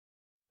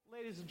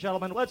Ladies and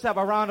gentlemen, let's have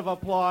a round of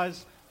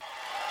applause.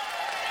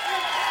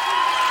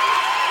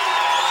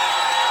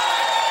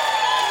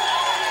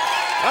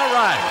 All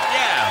right.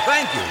 Yeah,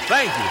 thank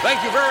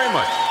you very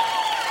much.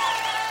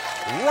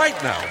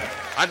 Right now,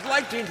 I'd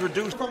like to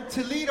introduce... From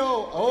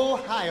Toledo,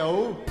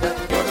 Ohio,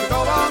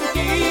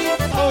 Golabki,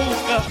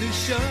 Polka.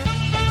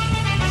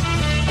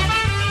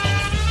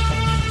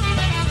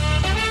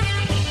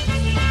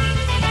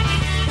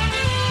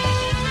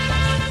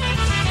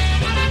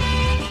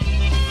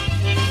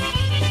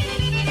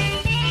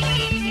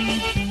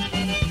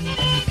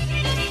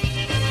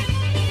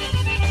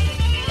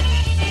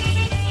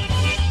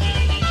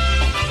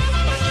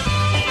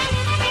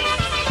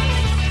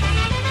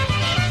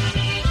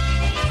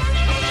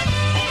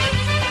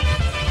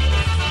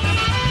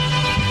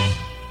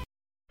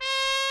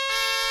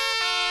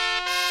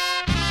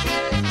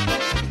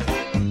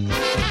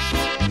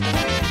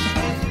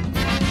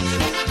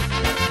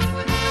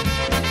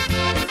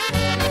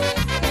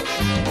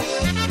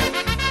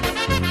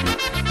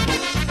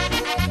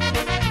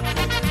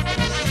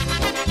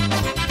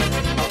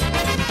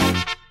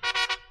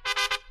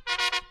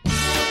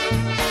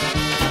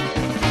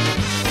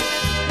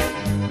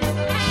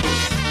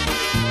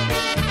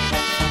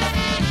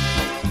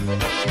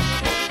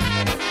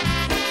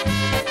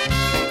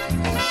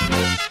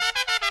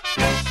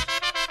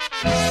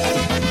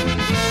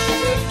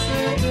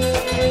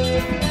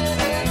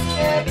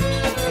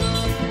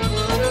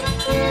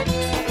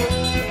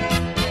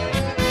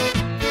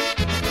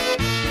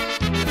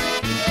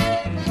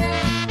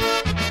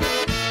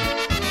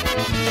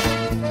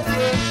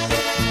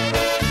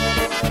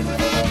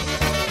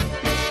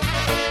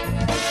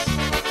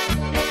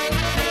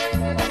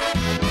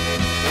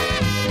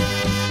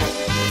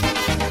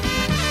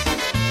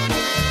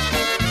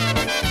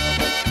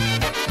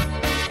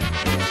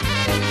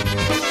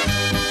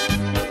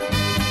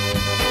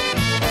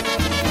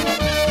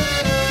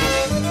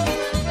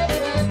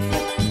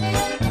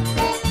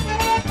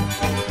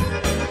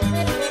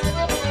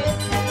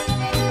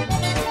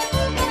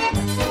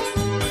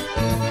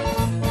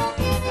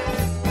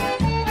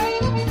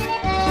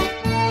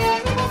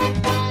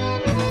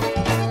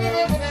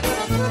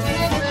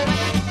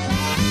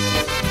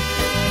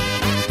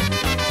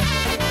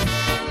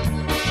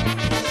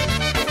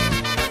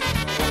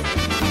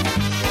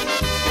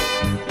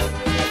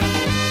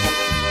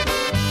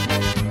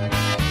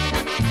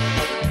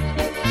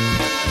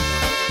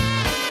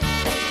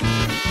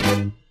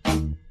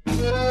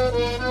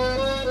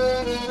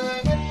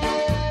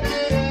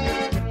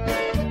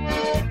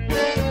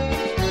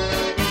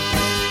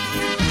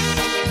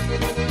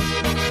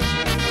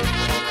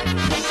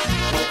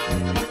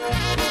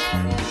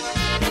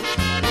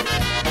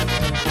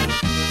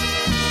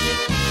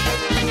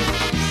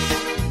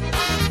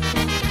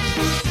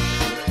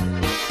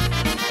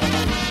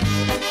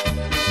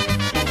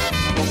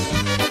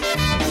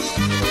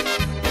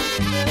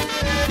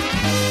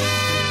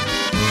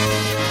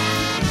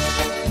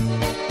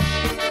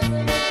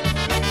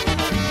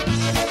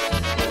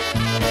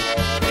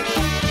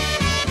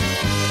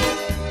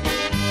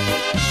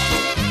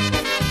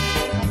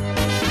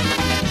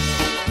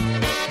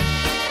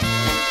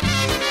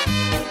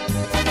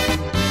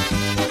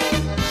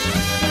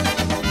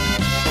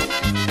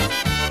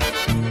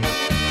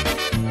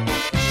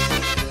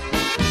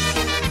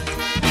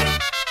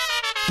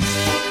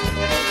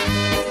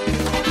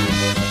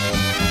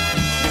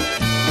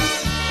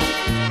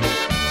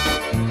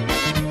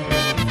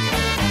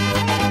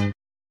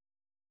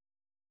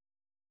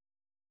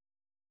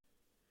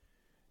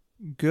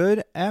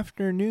 Good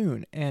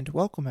afternoon, and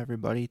welcome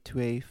everybody to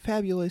a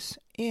fabulous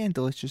and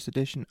delicious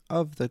edition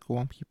of the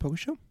Golabki Polka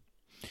Show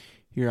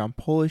here on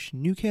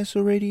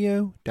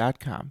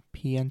PolishNewcastleRadio.com,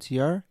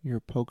 PNCR, your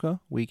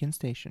polka weekend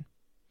station.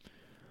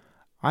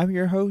 I'm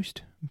your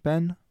host,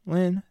 Ben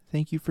Lynn.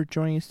 Thank you for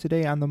joining us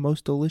today on the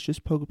most delicious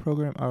polka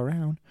program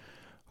around.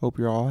 Hope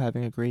you're all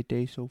having a great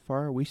day so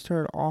far. We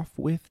started off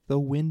with the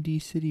Windy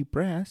City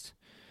Brass,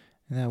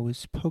 and that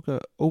was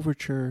Polka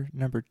Overture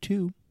number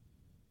 2.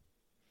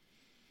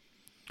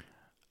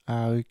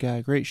 We've got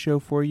a great show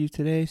for you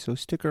today, so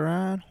stick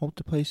around. Hope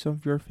to play some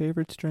of your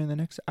favorites during the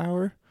next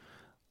hour.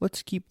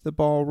 Let's keep the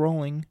ball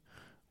rolling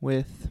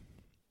with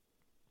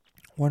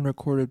one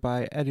recorded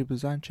by Eddie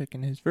Blazonczyk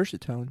and his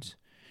Versatones.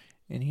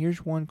 And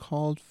here's one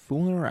called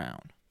Foolin'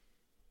 Around.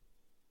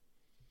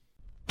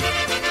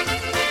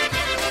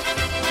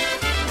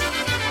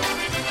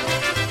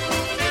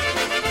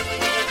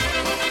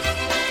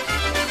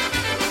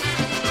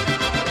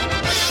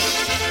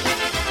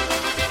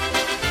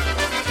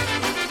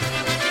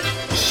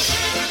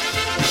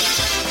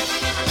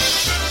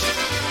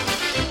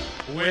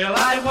 Well,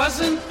 I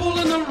wasn't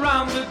fooling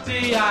around the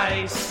day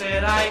I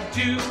said I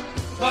do,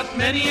 but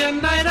many a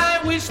night I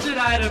wish that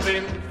I'd have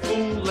been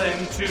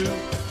fooling too.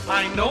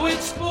 I know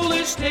it's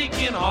foolish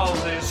taking all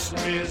this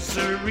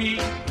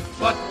misery,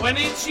 but when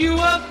it's you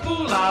a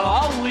fool I'll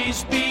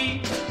always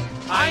be.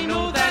 I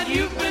know that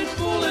you've been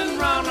fooling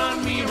round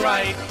on me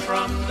right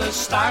from the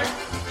start,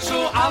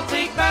 so I'll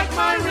take back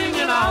my ring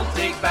and I'll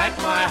take back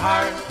my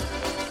heart.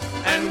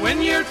 And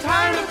when you're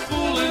tired of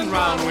fooling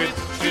around with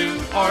 2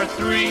 or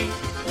 3,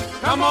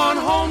 come on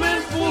home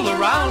and fool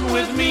around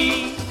with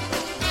me.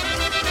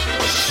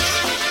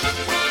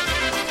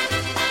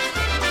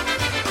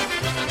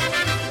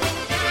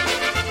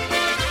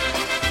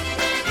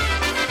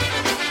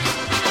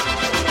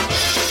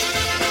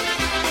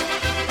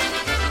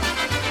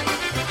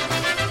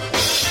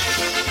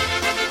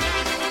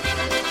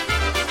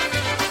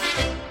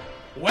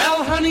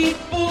 Well, honey,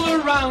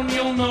 fool around,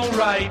 you'll know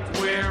right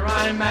where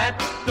I'm at.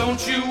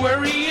 Don't you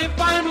worry if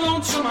I'm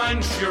lonesome,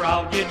 I'm sure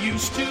I'll get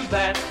used to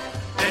that.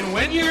 And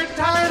when you're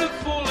tired of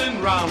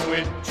fooling around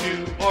with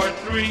 2 or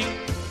 3,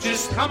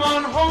 just come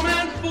on home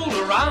and fool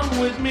around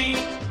with me.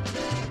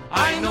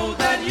 I know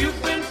that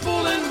you've been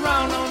fooling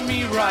around on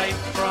me right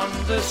from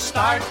the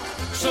start,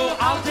 so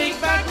I'll take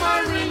back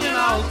my ring and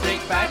I'll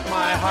take back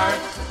my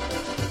heart.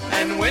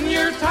 And when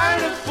you're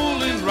tired of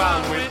fooling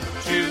around with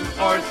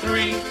 2 or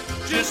 3,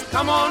 just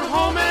come on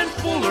home and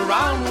fool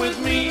around with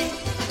me.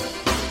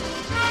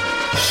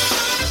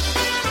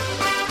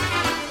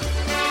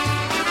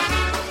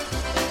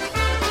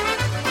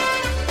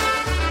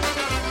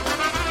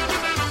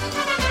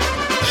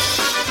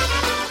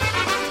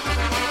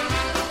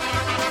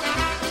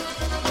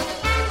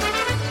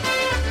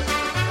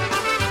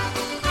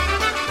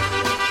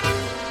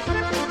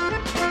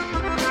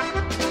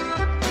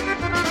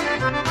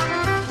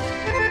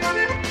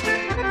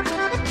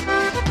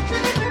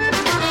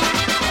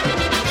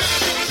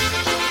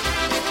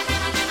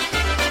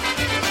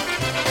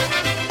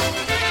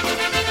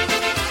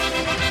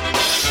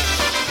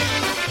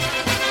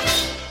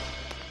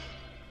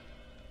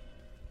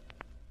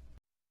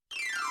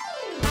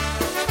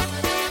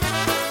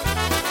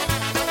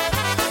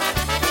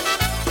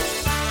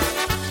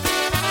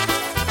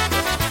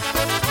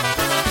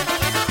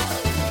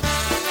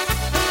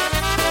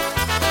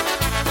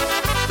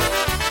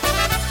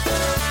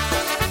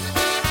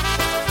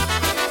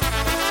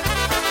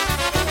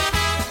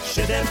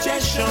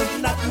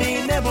 Lat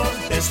minęło,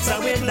 bez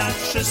całych lat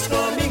wszystko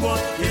miło.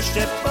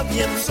 Jeszcze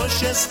powiem, co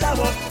się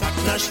stało, tak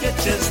na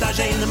świecie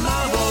zdarzeń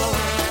mało.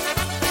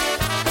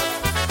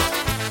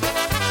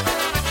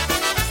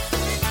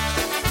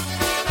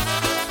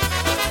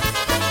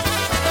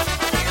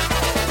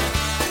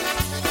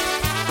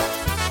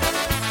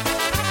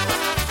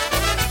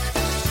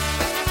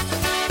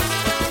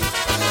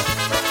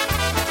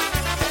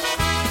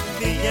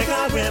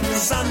 Wyjechałem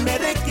z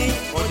Ameryki,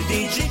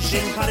 odwiedzić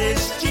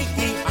Paryżczyki,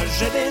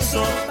 żeby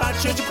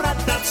zobaczyć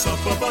brata, co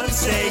po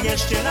Polsce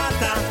jeszcze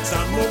lata.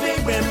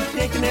 Zamówiłem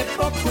piękny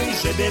pokój,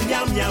 żeby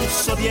miał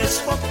sobie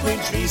spokój.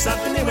 Drzwi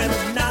zamknąłem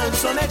na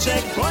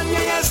dzwoneczek, bo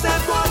nie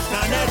jestem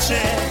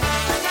błataneczek.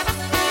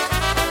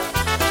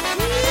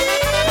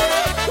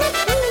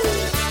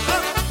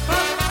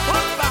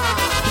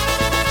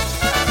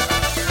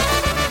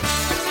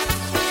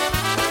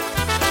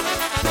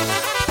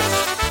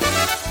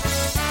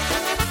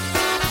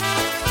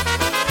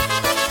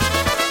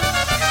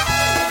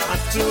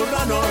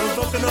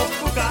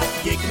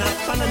 Piękna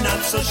panna,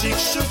 coś ich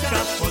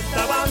szuka,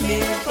 podała mi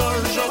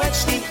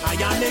gorzołeczki, a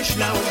ja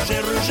myślał,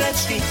 że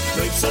różeczki.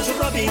 No i co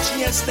zrobić,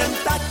 jestem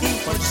taki,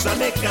 choć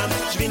zamykam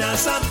drzwi na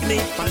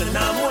zamknij.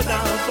 Panna młoda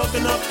w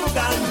okno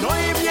puka, no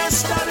i mnie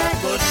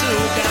starego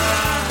szuka.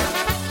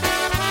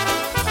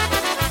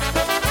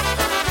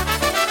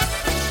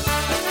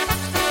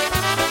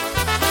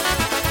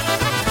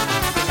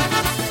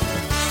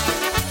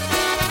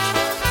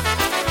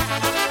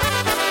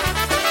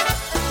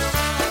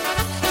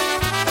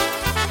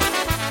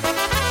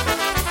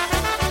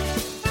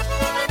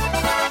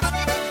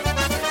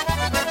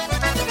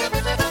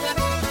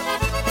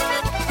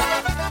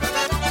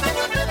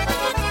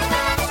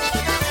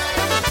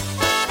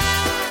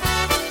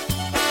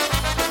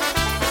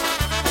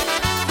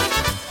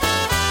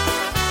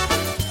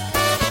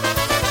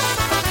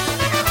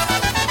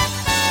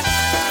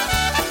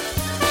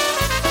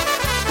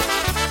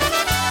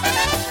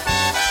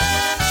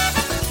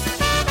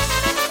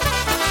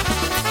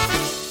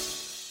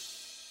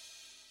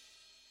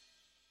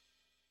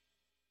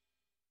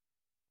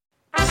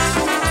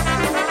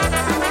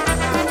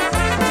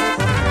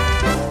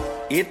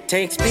 It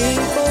takes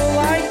people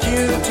like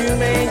you to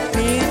make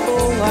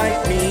people like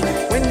me.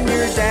 When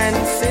you're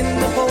dancing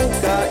the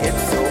polka,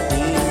 it's so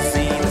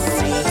easy to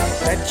see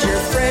that your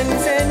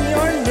friends and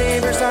your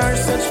neighbors are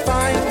such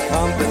fine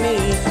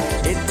company.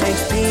 It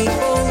takes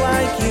people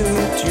like you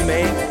to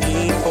make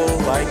people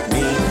like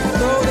me.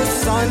 Though the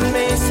sun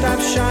may stop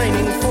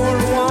shining for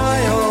a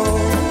while,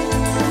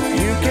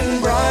 you can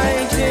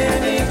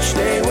brighten each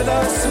day with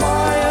a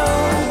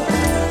smile.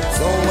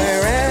 So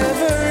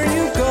wherever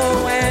you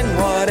go and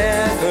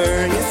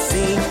whatever you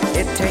see,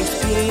 it takes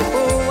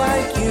people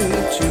like you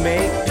to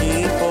make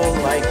people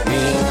like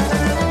me.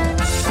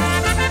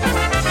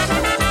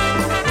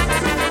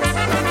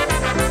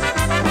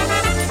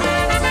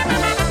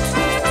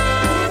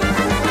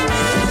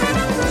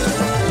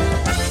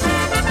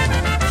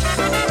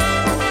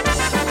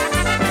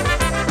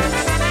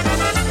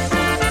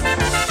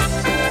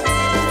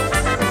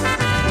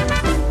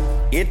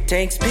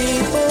 takes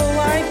people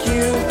like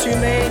you to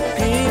make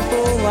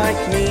people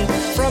like me.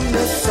 From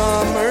the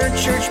summer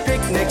church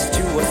picnics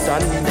to a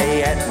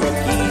Sunday at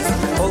Rookie's,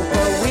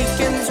 Polka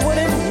weekends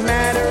wouldn't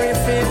matter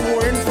if it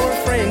weren't for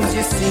friends,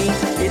 you see.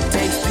 It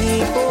takes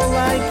people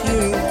like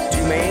you to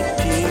make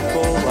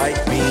people like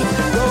me.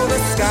 Though the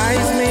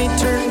skies may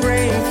turn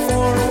gray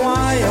for a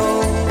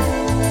while,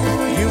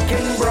 you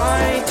can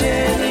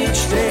brighten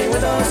each day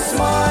with a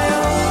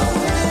smile.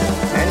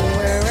 And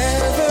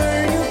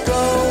wherever you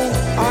go,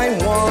 I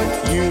want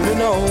you to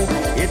know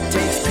it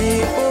takes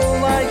people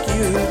like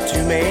you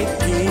to make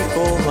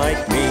people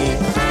like me.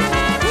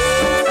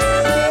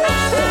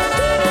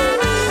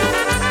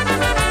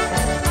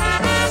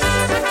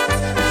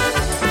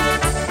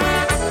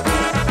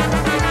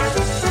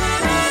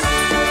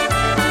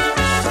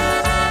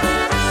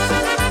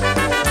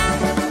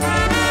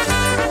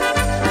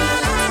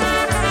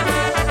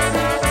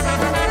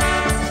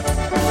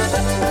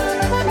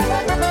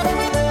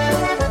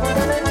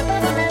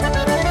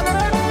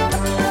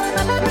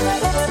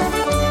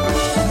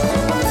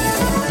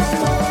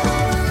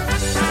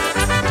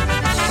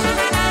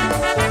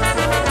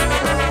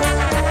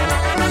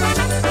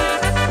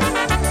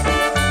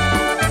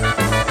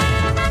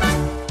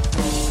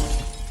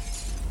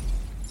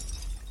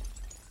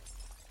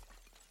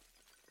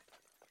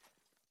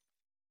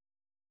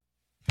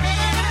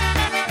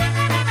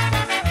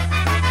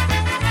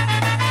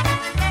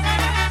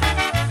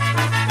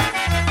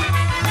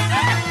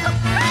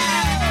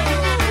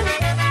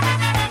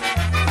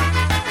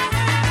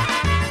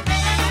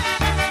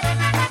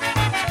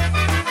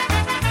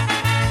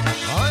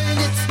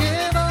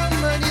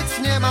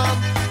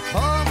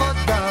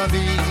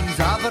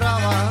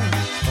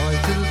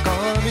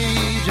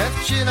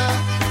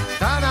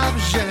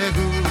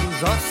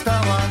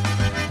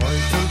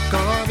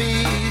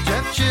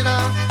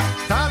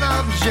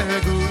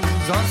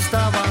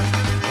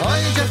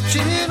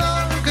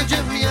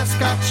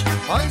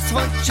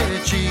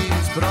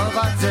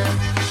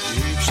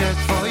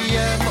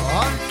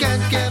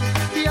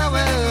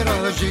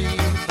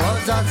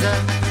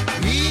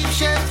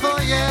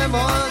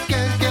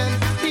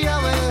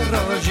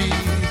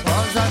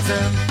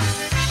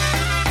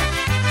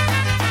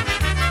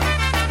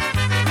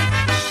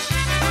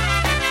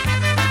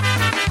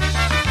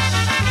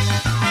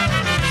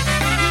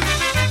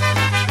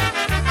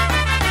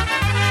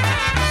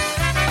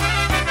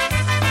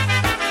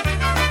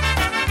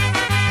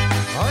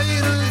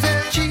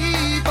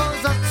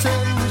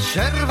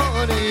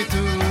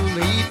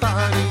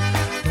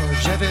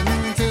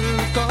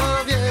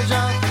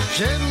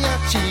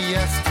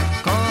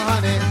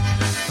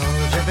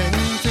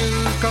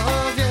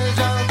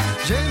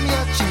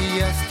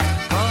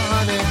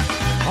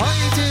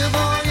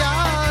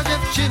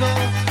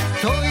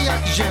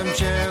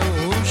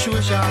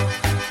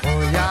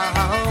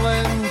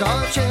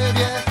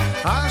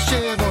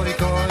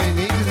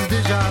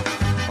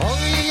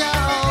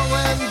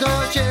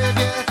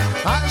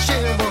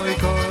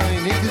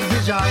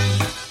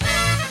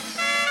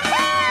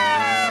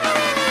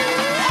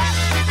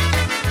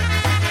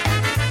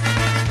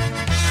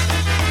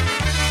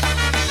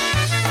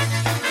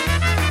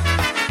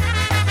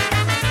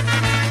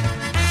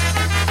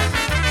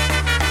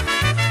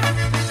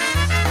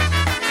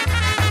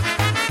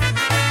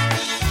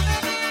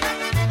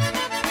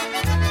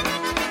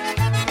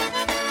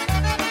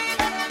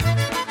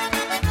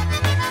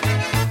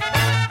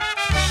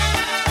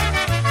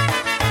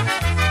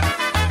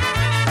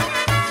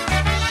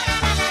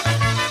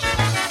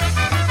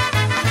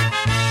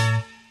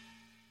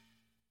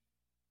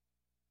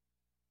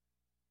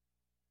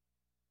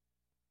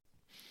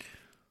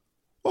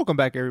 Welcome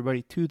back,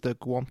 everybody, to the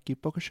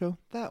Golabki Polka Show.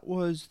 That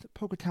was the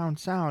Polka Town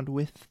Sound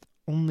with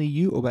Only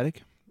You,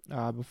 Obedik.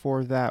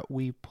 Before that,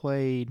 we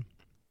played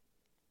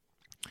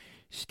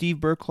Steve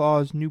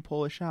Burklaw's New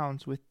Polish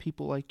Sounds with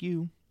People Like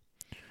You.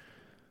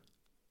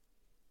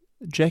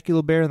 Jackie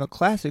LeBaire and the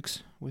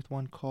Classics with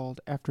one called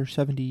After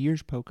 70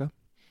 Years Polka.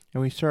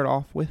 And we start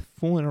off with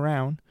Foolin'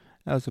 Around.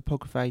 That was a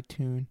polka-fied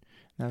tune.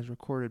 That was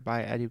recorded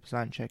by Eddie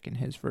Blazonczyk in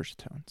his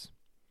versatones.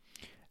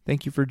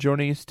 Thank you for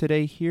joining us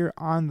today here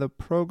on the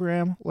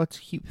program. Let's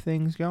keep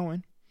things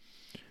going.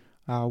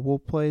 We'll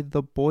play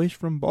The Boys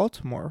from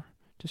Baltimore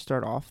to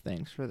start off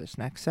things for this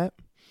next set.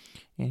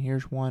 And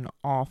here's one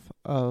off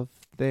of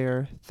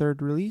their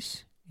third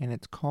release, and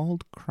it's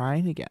called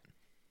Crying Again.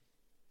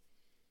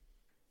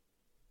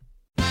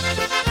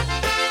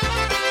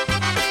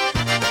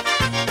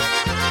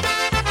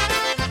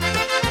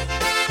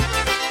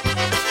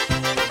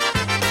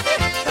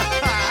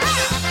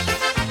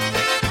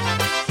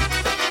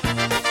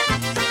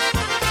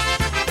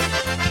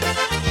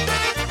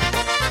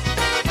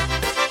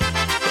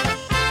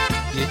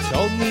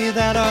 Told me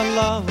that our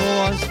love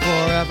was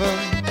forever,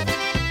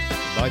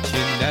 but you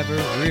never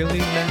really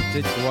meant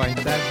it quite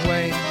that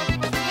way.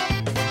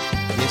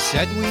 You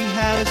said we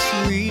had a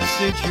sweet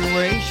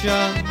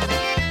situation,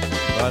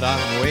 but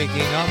I'm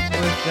waking up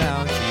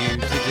without you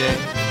today.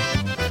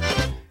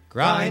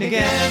 Crying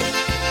again,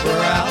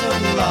 we're out of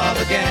love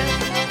again.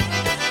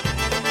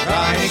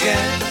 Crying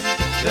again,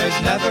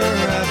 there's never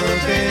ever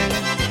been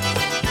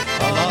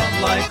a love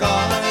like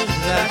ours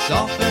that's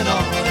off and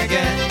on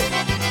again.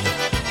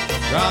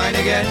 Crying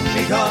again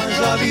because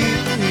of you.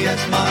 Yes,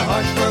 my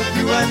heart's broke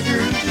through and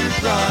through to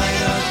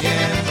crying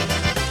again.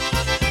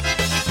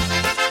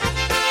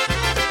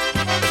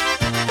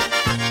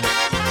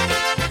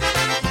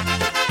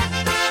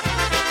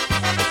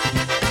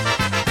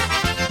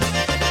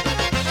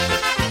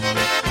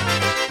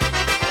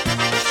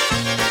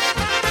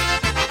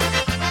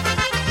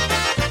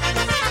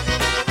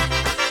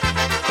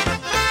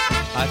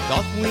 I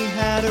thought we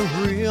had a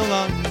real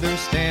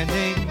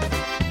understanding,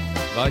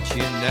 but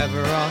you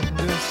never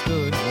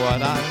understood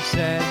what I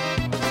said.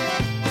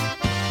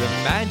 The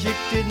magic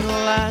didn't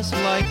last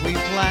like we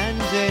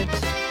planned it,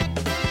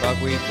 but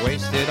we've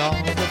wasted all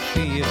the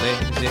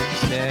feelings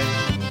instead.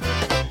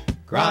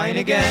 Crying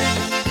again,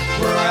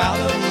 we're out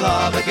of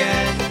love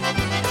again.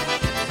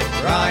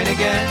 Crying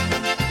again,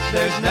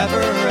 there's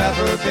never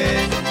ever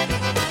been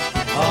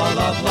a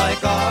love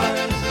like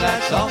ours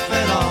that's off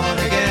and on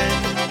again.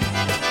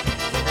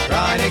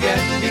 Crying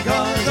again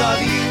because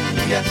of you.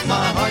 Yes,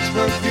 my heart's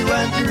broke through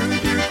and through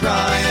to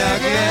crying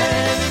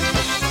again.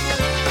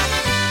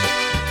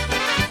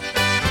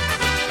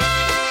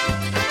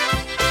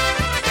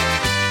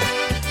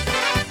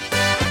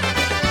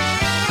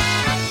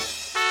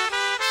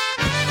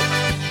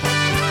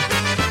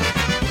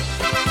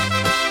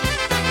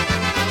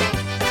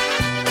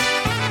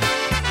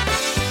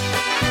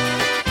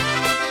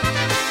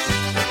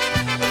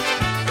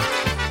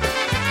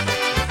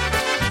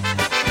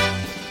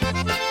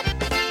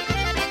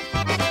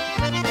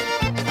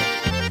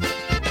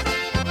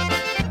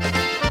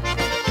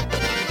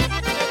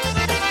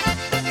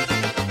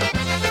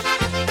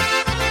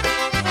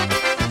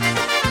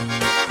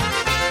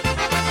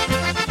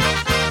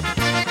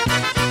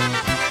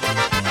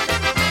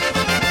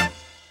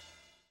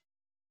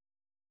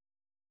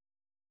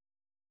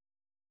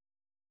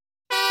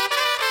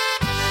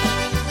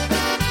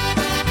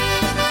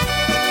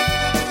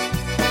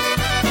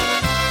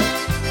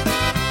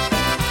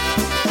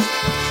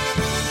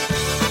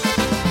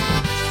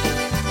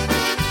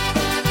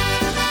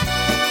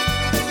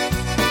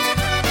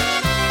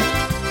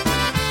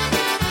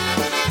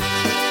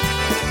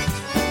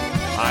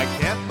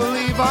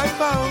 I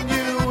found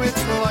you,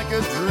 it's like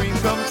a dream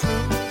come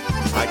true.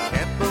 I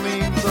can't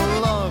believe the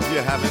love you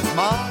have is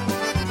mine.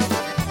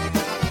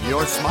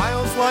 Your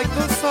smile's like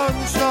the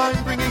sunshine,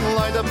 bringing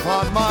light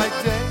upon my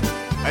day.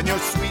 And your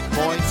sweet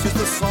voice is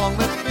the song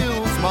that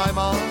fills my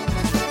mind.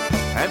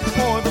 And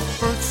for the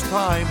first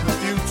time, the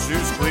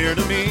future's clear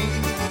to me.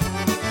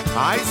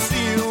 I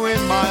see you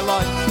in my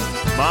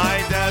life,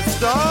 my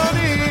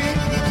destiny.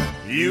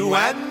 You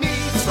and me,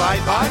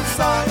 side by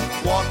side,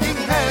 walking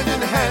hand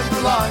in hand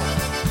for life.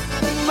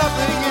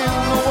 Nothing in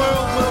the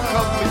world will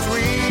come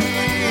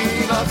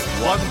between us.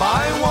 One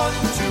by one,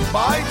 two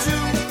by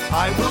two,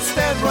 I will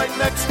stand right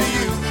next to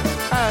you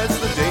as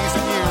the days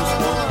and years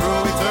go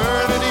through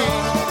eternity.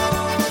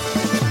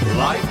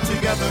 Life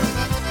together,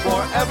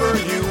 forever,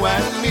 you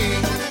and me.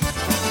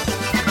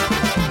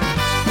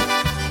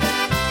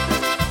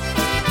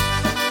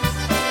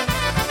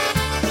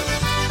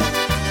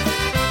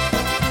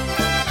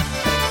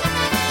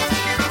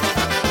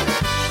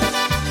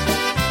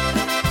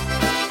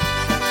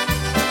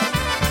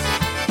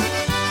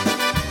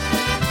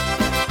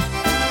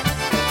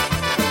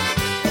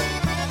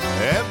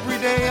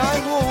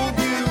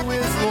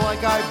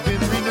 I've been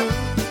renewed.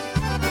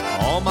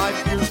 All my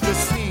fears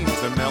just seem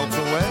to melt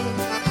away.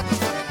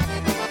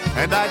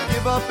 And I'd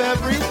give up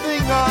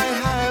everything I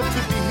have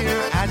to be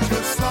here at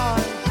your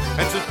side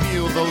and to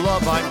feel the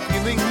love I'm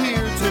feeling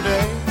here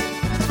today.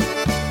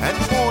 And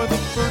for the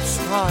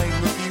first time,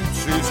 the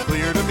future's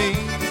clear to me.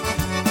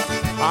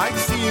 I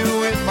see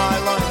you in my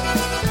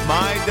life,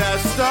 my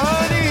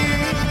destiny.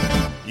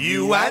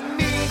 You and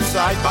me,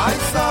 side by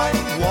side,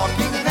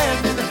 walking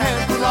hand in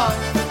hand for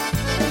life.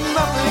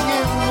 Nothing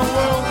in the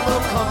world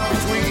will come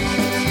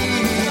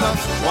between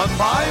us. One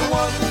by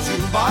one,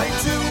 two by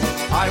two,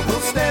 I will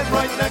stand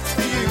right next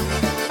to you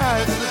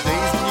as the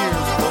days and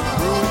years go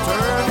through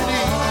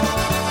eternity.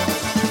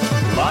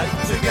 Life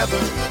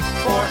together,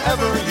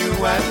 forever, you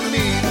and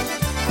me.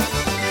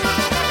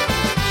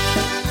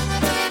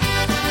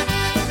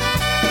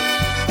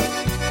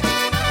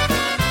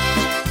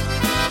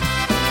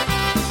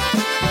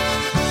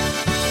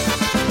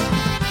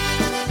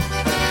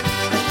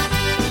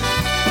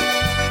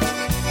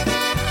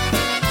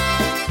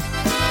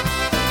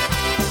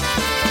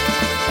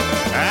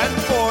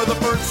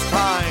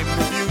 Time,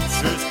 the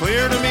future's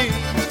clear to me.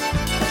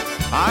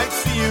 I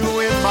see you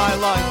in my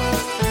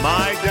life,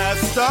 my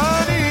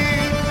destiny.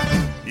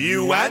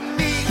 You and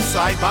me,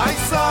 side by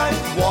side,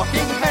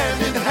 walking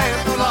hand in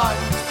hand for life.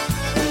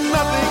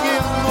 Nothing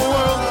in the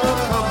world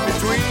will come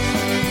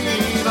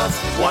between us.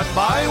 One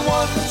by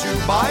one, two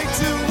by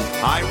two,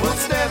 I will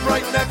stand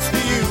right next to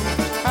you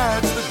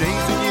as the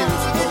days and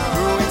years go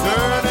through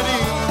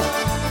eternity.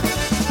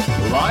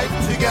 Life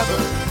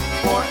together,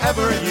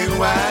 forever, you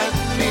and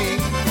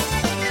me.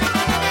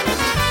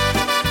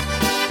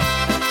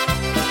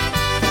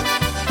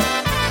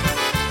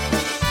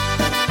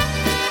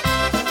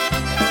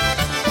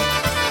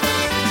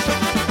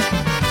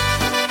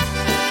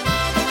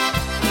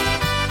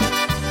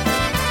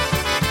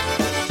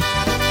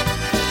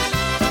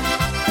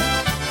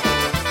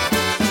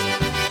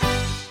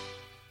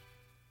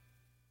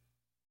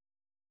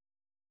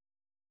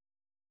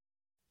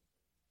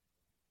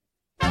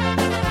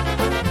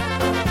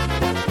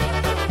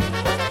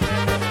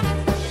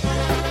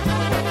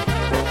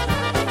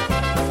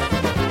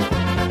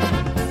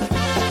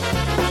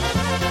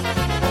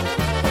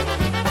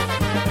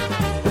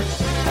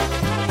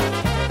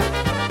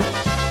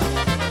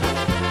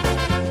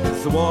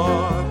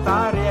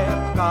 złota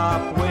rybka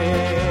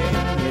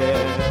płynie,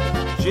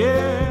 gdzie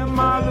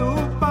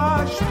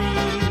malucha śpi.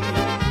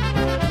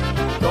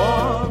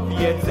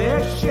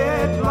 Dowiedzę się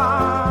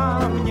dla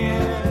mnie,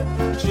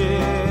 czy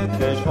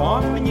też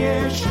o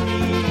mnie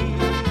śni.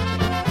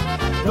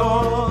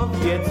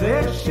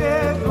 Dowiedzę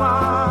się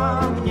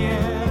dla mnie,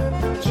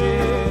 czy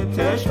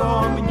też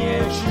o mnie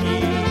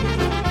śni.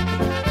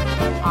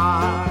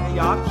 A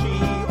jak ci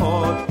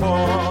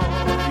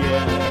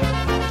odpowiem,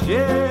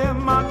 gdzie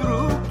ma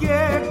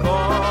drugiego,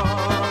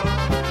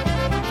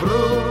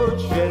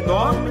 wróć się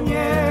do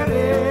mnie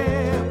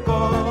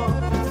rybko,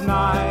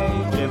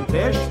 znajdzie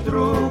też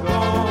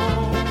drugą.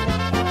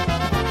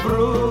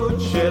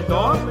 Wróć się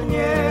do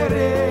mnie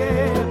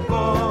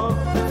rybko,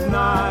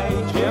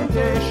 znajdzie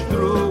też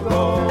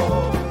drugą.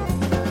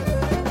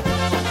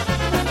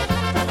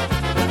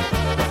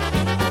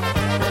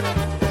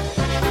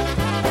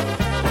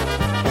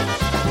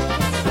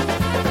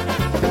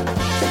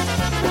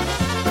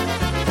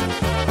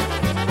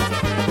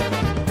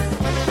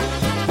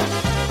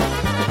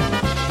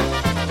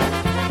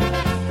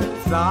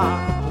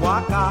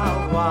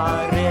 Zapłakała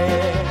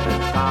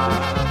ręka,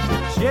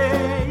 gdzie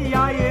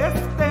ja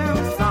jestem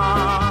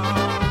sam.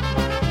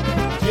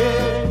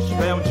 Gdzieś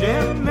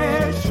będziemy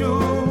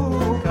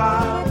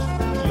szukać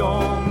ją,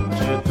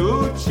 czy tu,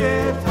 czy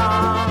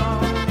tam.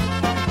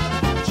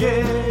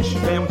 Gdzieś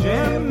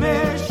będziemy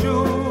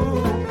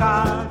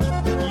szukać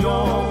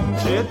ją,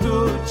 czy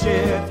tu, czy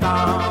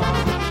tam.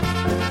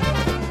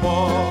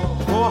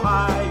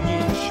 Pokochani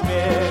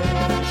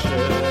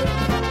śmieszy,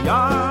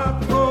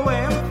 jak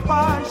gołęb w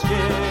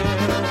paździe,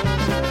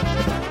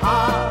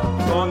 a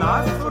do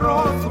nas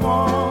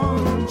rozłączy.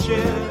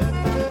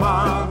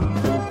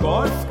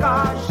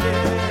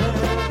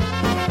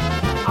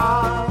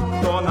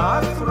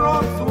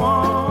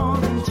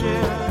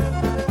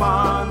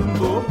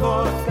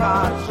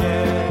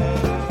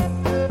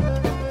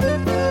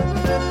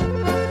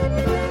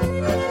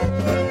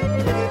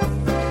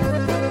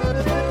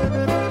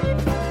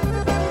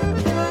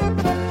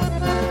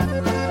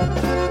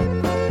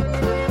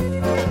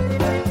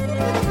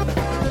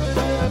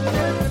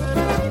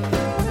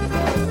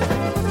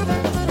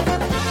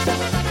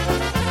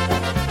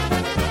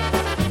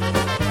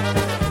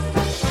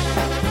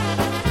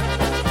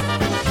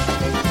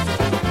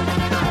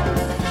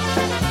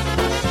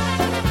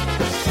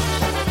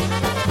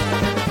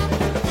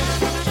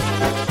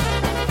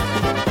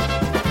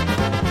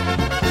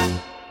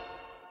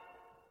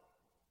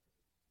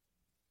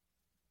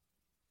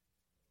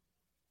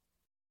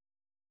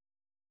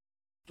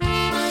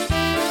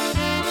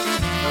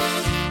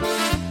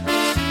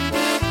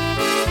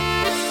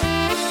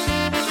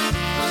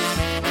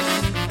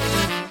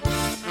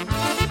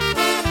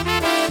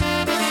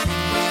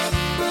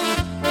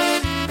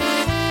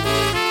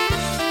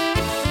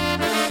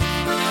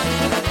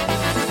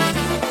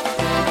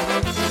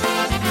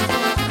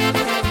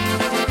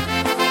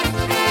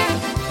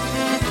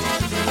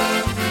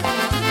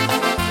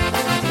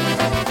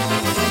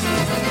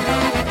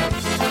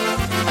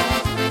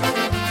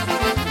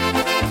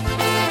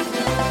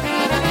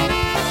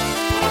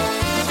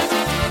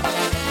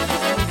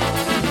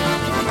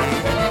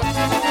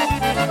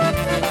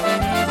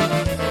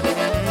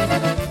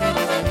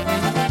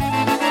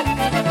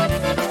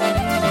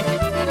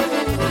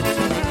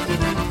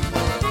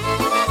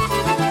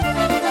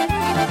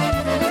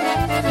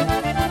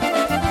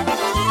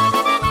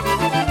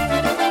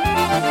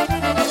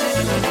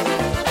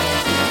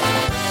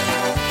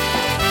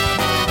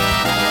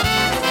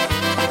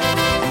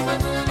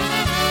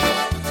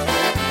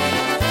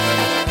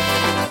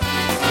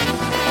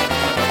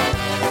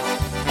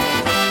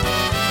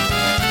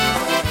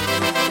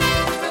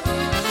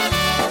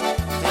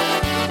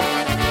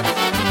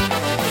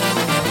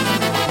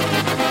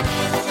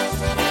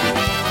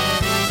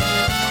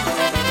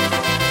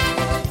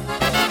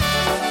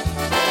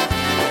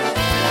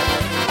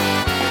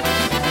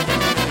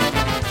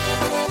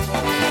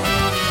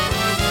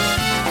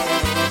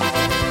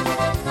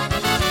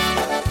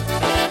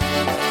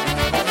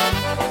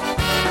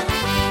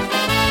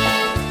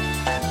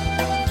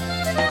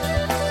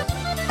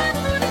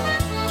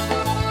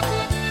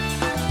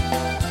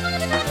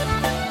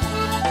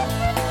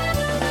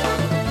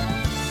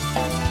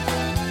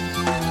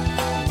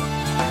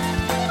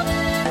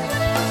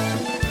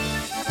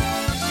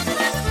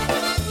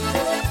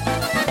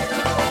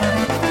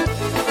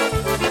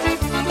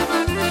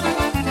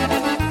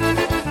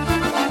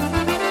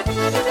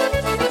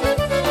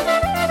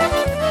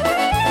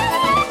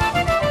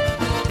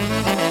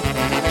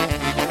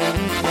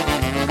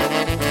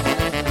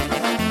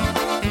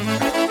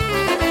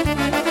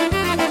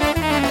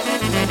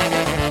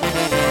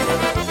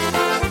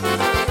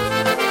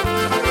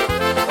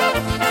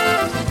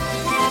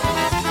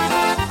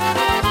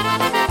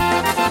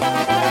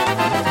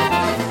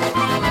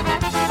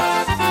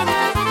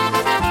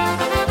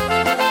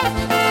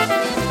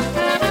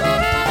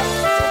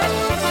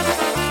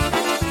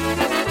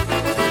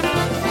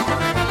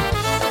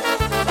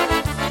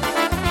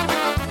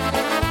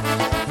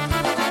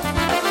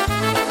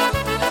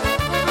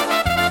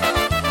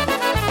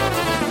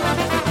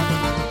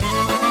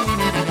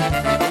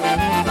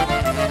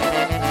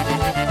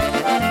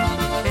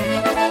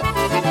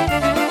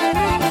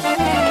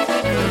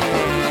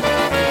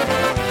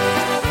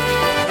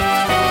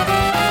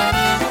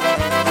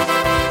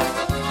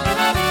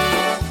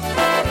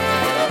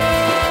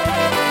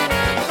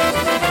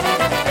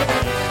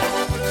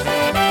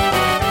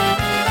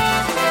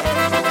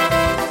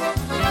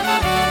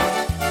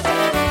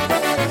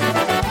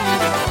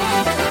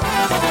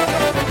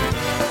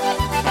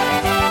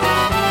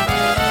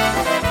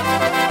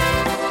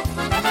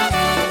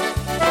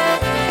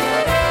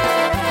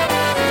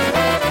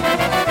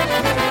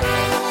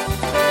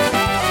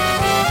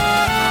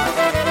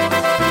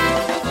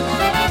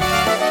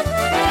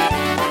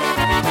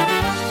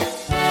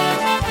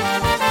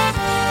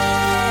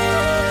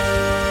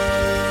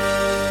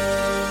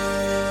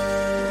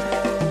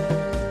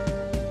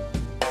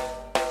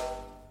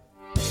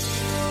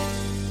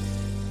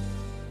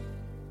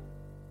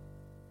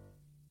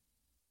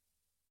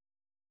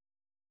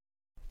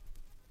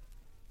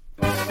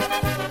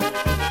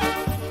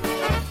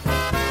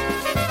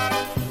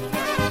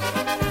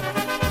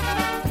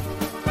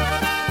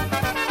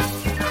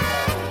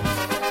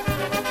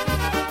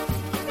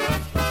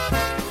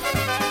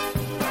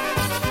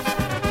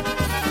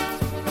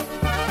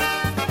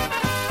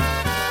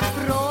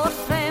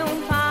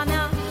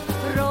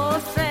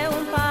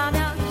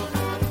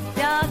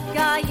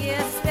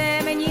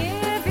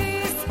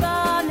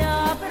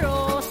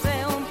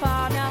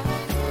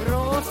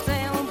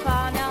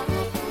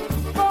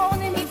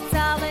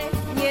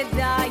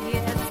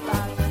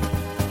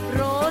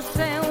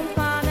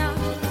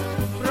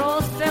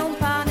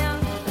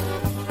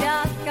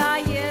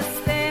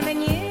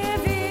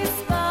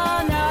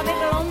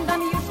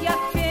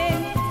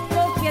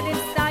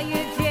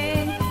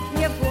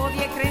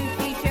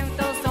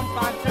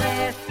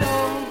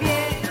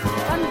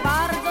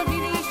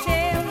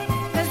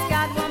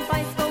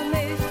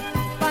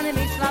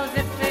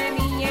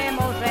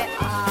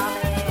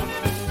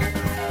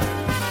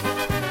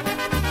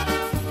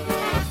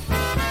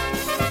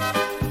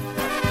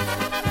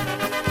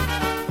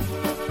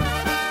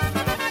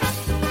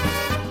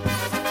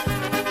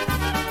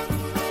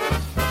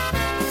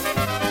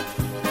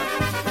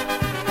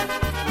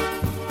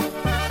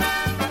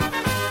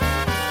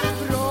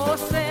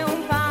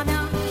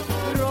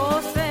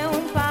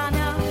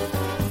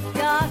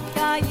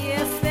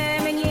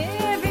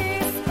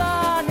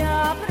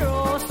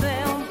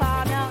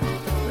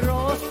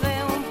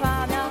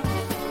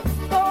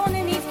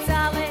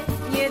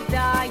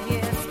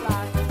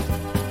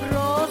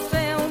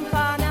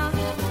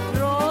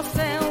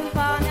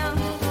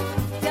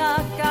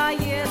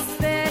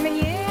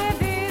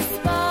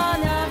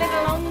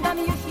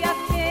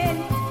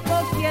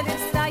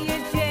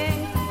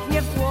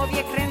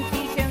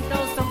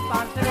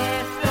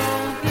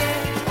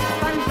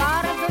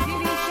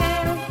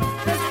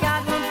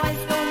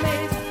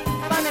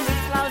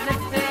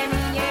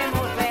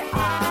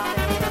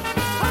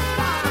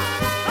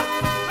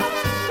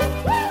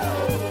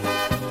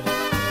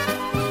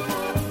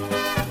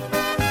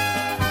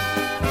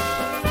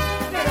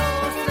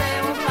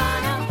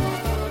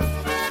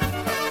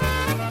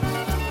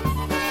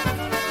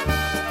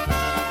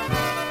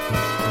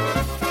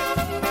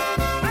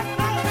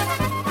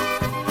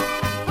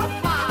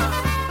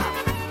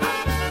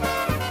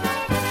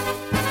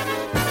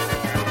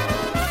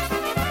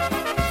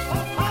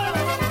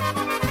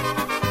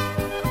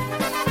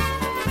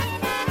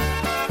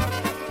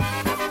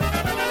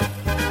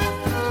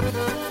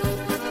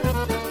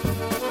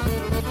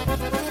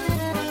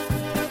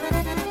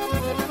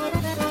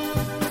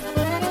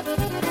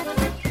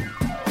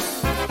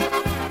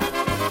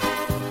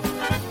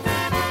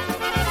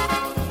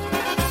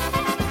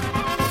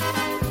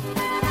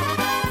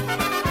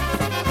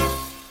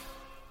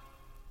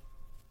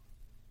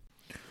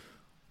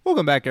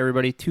 Welcome back,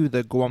 everybody, to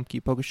the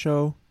Golabki Polka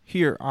Show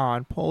here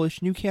on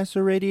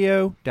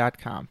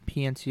PolishNewcastleRadio.com.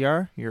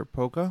 PNCR, your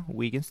polka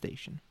weekend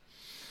station.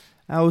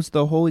 That was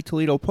the Holy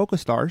Toledo Polka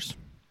Stars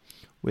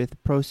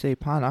with Proste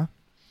Pana.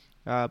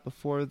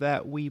 Before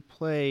that, we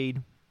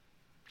played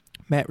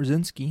Matt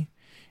Rosinski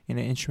in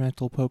an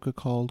instrumental polka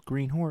called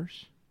Green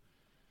Horse.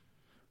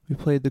 We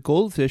played the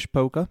Goldfish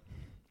Polka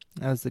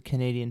as the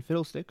Canadian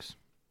Fiddlesticks.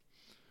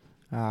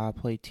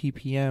 Played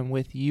TPM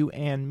with You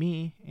and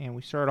Me, and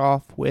we start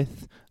off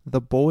with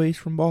The Boys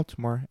from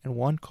Baltimore and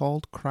one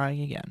called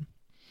Crying Again.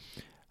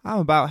 I'm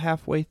about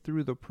halfway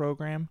through the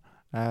program.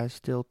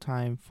 Still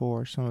time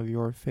for some of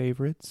your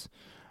favorites.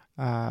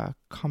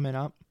 Coming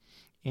up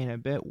in a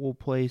bit, we'll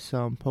play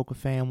some Polka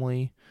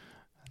Family,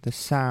 The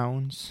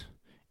Sounds,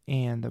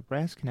 and the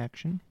Brass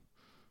Connection.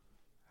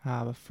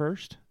 But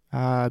first,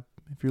 if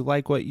you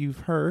like what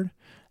you've heard,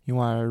 you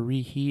want to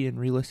reheat and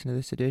re-listen to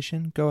this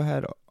edition, go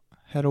ahead,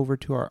 head over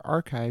to our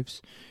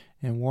archives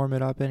and warm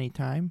it up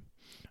anytime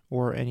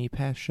or any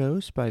past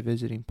shows by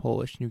visiting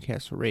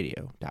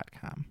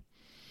PolishNewcastleRadio.com.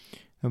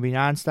 There'll be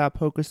non-stop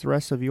polkas the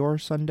rest of your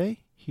Sunday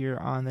here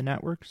on the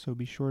network, so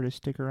be sure to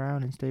stick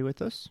around and stay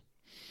with us.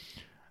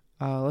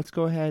 Let's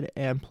go ahead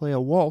and play a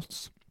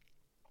waltz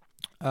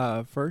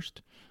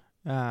first.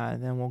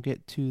 Then we'll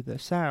get to the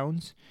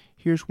sounds.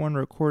 Here's one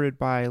recorded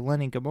by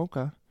Lenny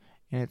Gomulka,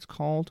 and it's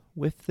called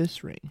With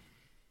This Ring.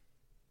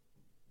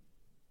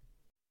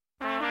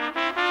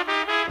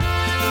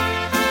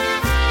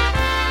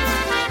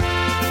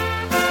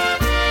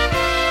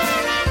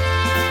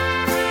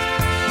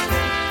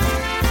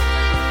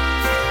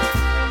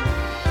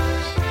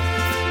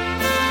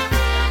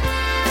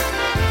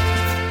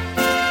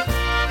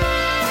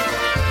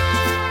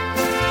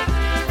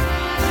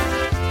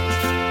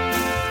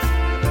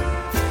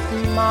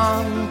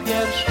 Mam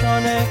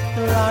pierścionek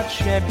dla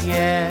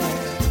ciebie.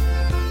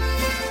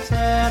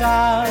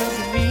 Teraz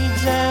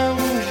widzę,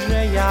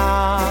 że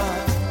ja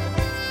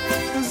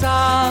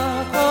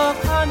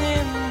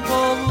zakochanym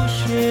po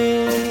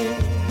uszy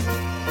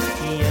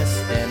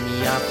jestem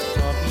jak w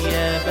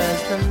tobie bez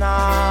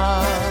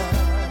dna.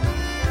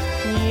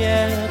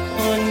 Niech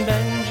on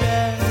będzie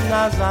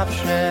na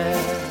zawsze,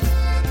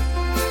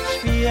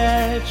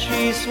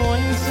 świeci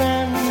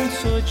słońcem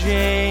co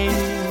dzień.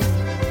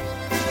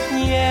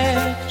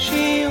 Niech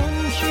ci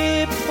on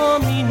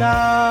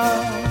przypomina,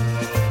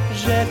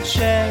 że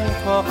cię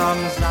kocham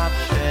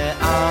zawsze.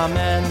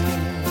 Amen.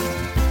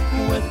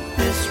 With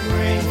this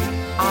ring,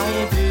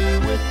 I do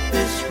with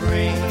this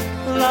ring.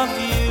 Love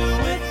you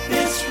with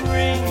this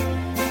ring.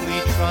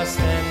 We trust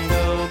and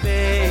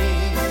obey.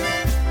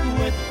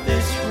 With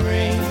this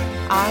ring,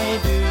 I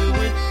do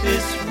with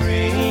this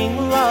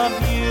ring. Love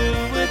you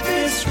with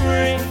this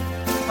ring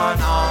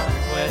on our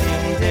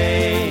wedding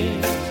day.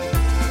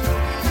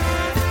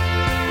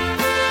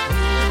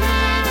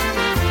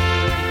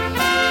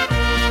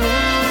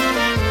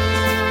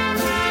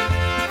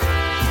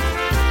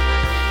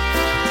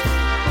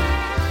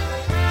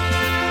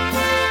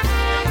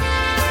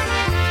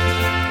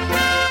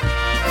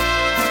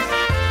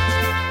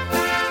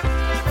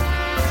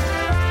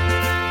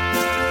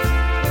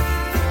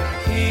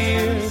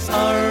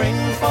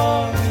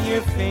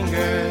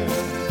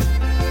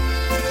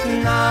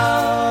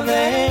 Now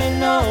they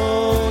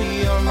know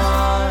you're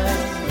mine.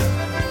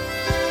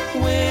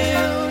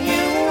 Will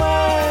you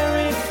wear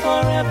it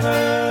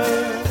forever?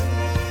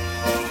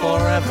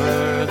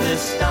 Forever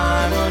this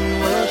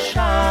diamond will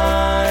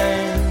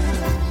shine.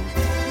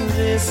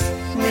 This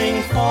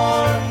ring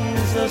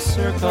forms a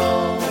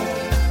circle.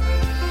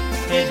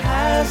 It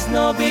has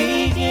no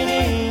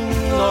beginning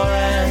or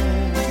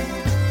end.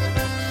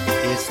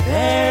 It's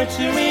there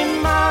to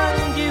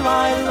remind you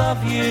I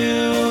love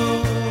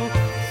you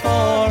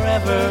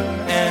forever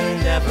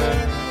and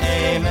ever.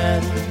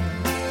 Amen.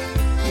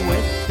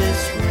 With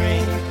this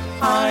ring,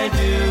 I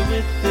do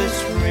with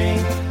this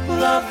ring.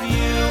 Love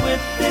you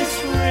with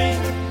this ring.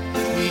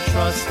 We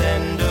trust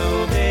and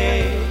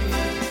obey.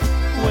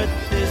 With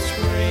this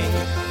ring,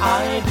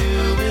 I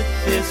do with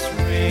this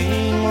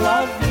ring.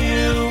 Love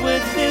you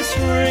with this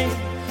ring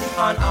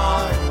on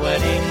our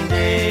wedding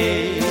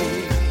day.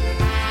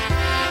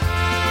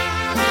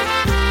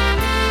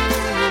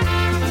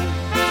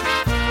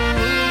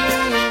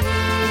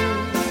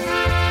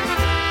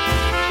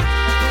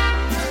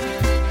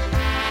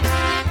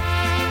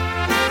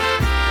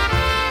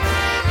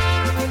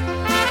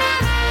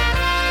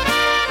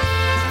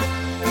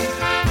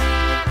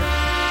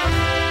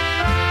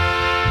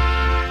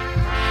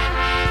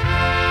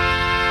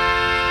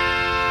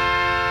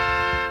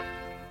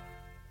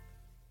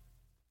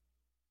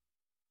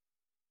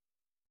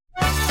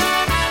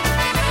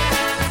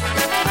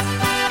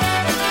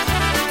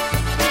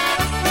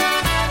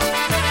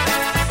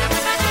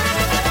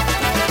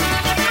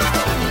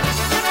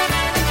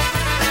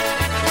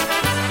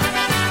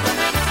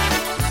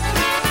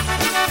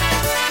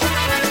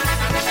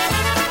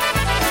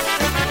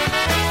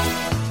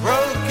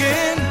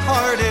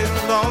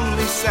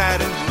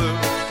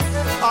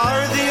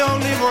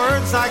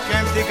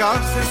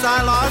 Since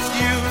I lost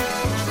you,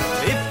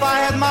 if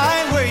I had my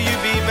way,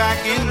 you'd be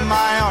back in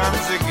my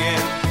arms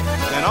again.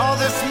 Then all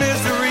this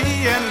misery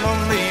and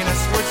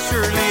loneliness would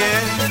surely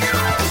end.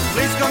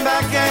 Please come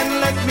back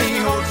and let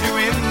me hold you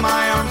in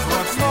my arms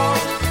once more.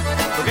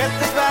 Forget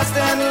the past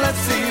and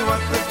let's see what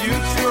the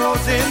future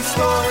holds in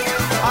store.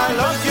 I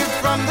loved you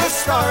from the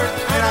start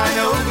and I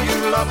know you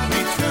love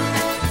me too.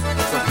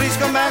 So please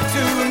come back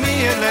to me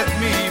and let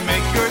me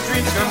make your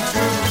dreams come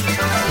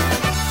true.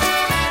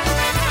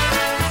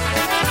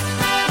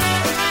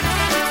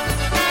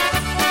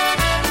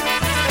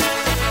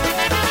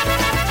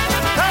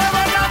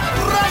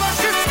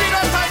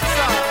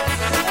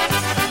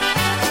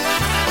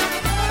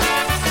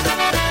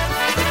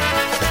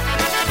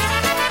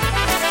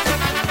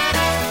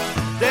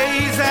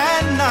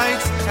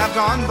 Have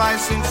gone by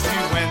since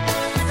you went.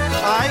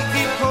 I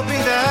keep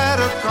hoping that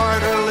a card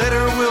or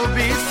letter will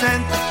be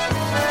sent.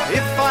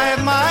 If I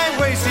had my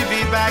way, she'd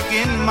be back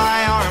in my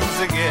arms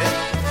again.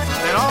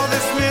 Then all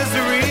this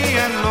misery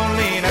and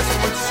loneliness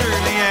would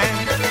surely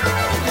end.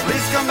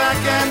 Please come back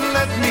and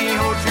let me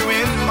hold you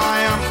in my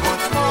arms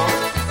once more.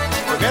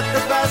 Forget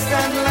the past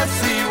and let's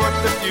see what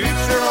the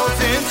future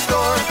holds in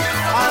store.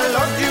 I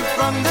loved you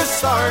from the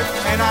start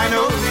and I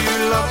know you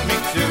love me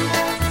too.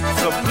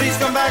 So please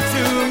come back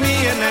to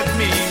me and let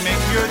me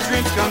make your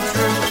dreams come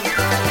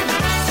true.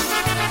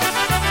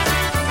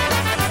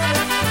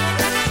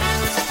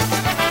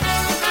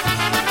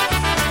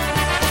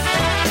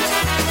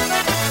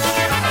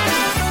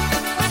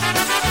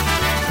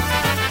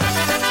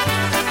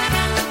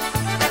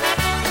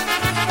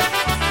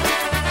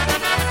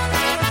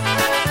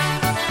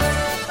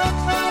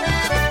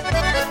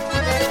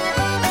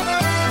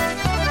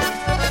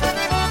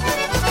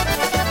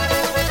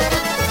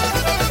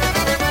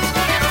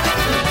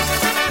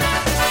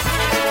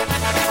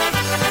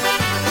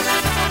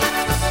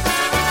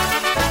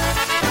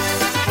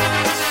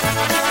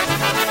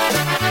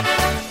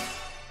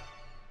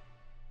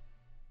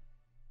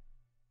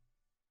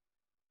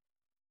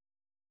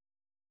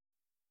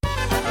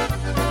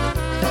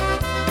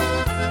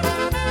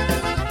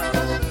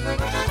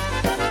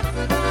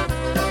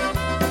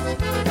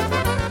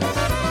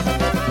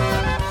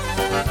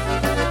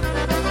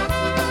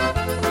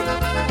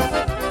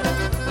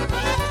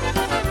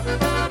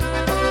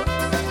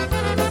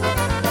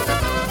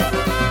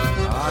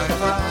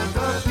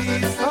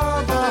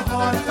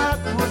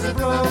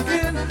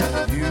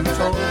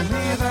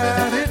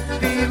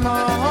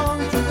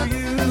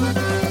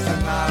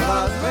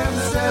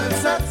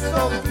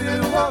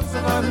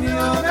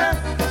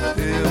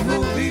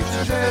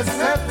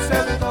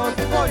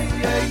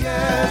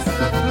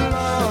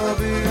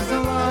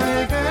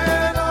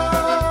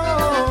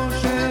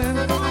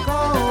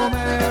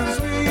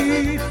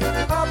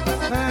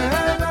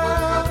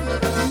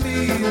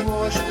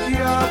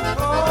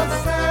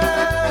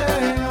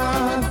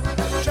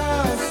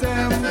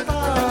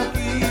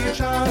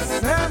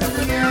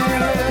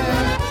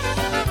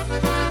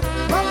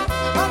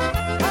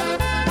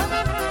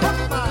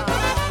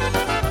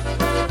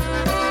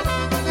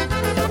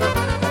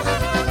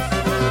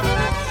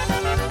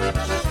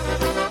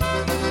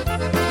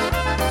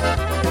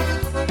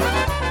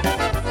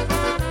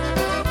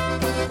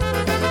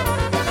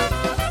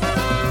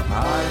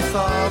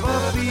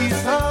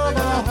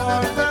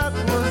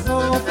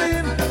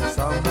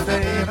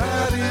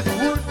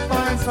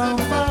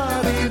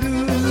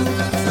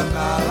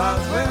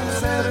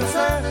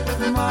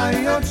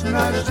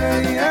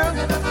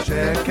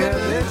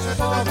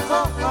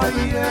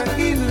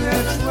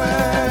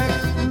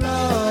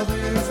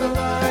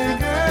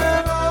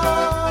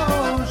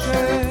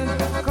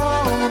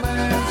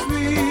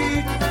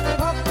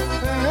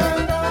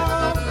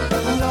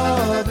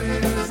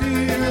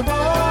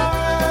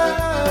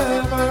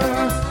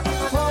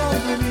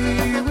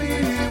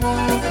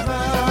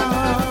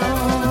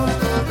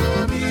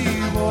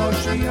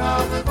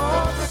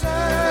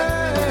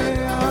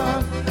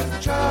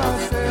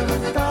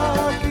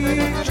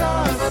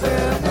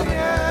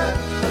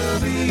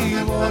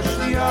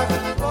 Miłość jak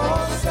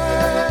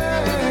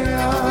ocean.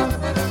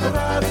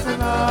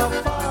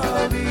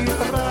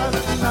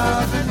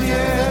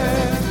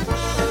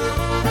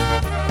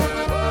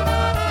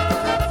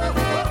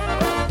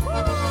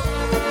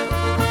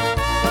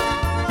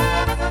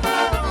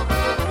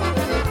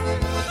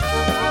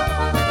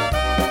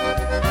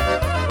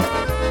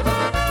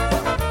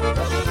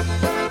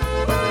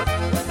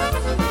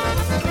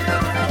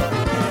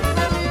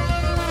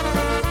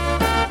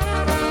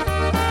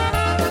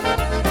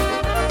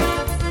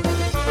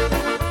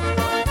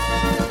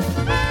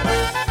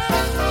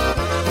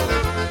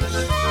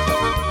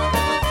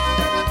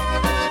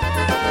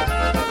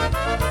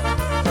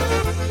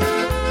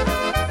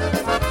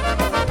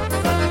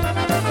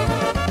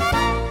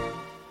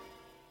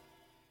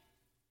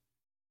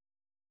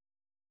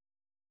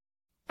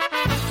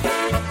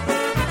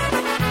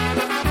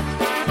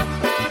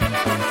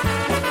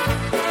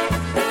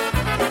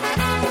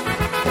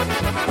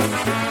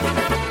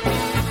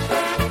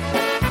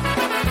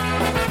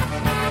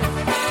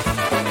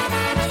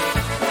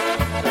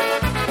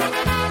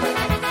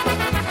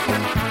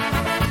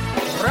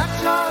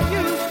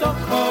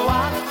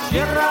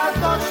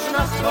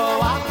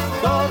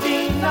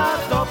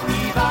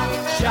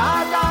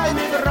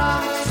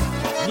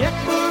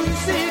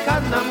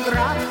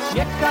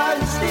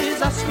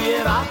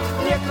 pola,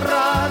 niech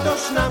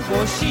radość nam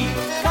głosi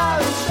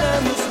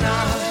każdemu z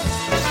nas.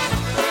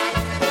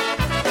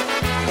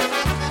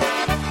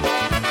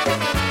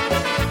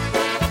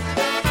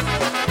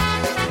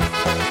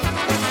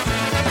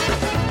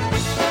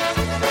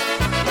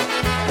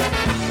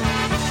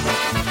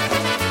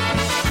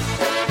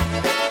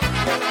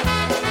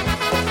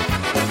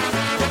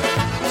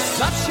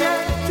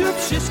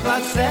 Przy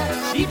składce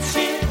i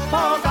przy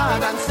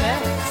pogadance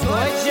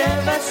znajdzie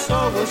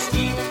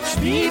wesołości,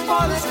 śpi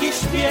polski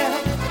śpiew.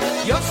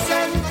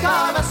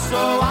 Piosenka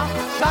wesoła,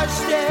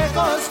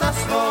 każdego z nas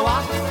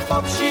woła,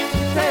 bo przy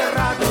tej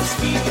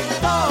radości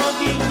to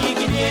winni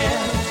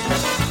gniew.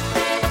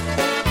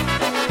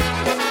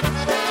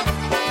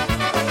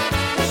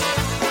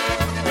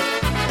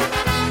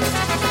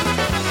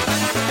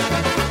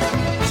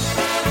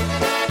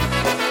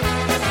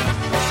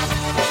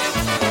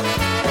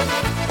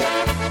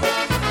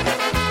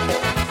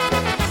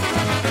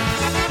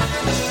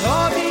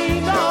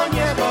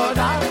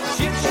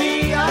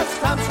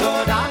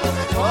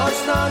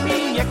 Z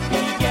nami niech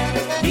pije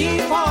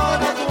i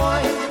poda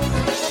dłoń.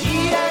 I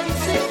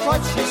język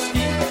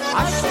poczysty,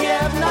 a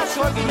śpiew nasz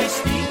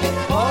ognisty,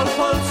 po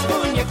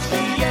polsku niech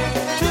żyje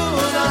tu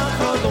na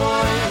to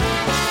dłoń.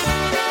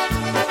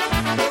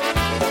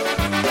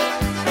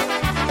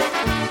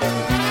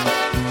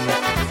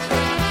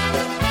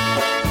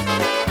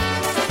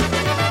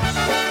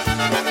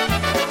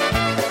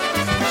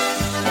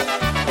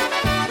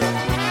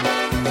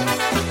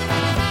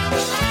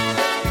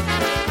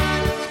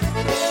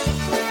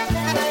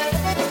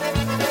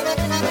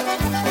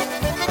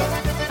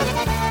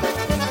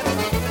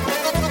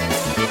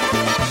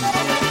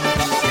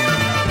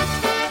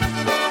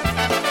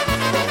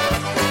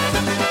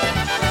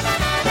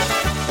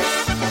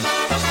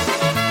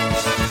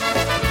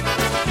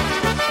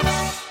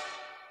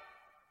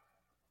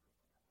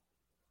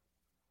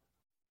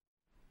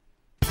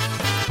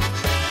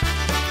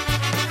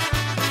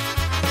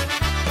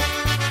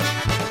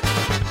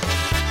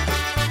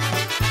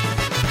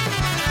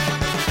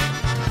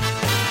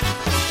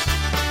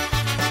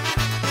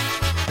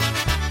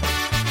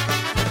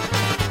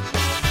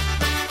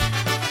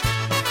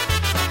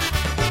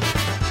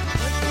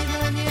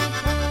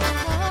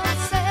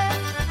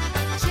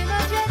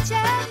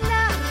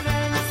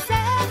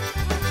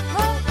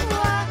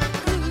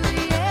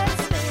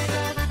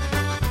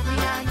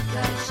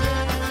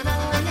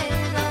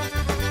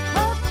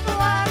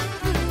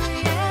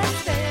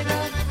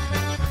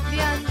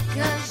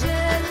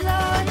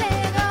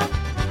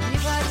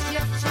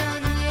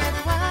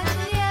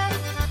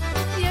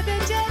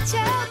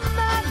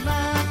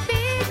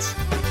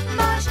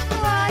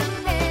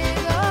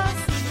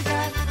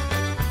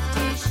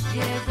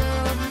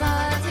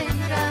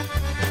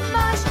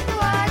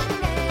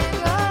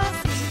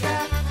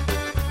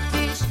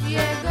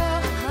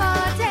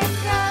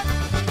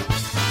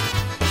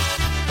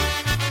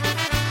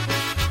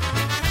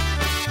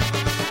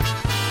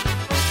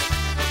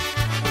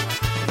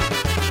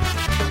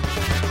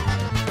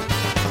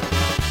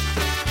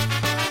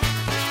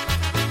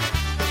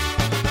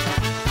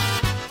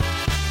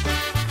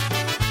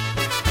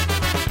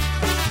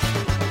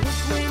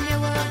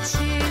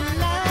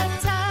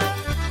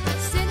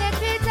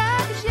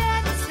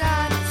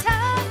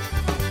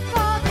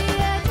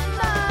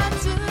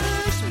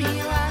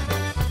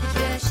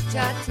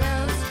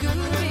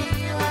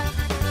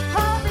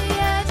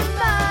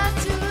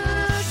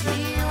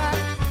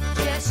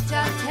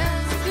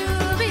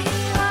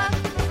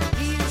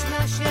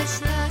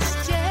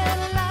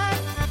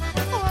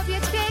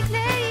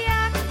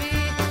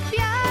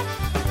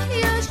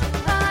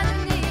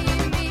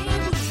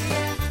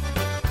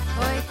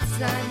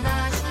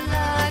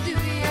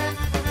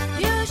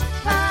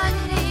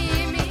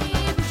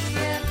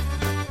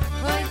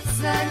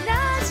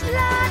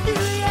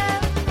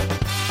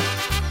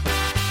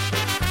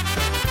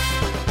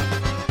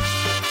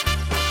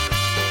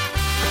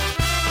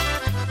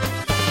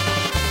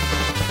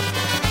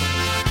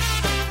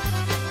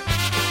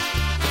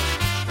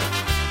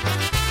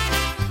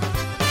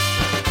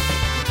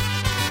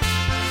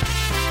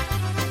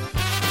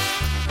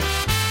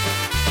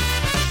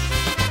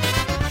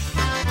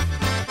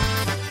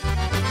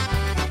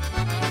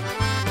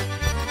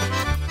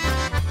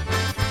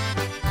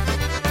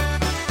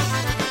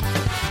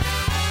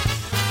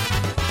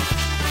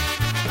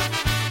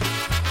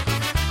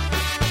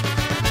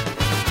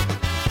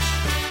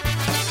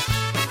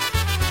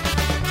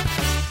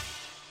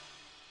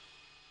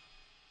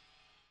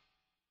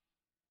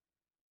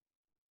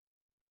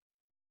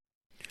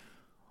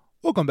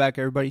 Welcome back,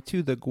 everybody,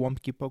 to the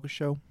Golabki Polka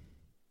Show.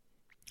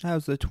 That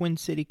was the Twin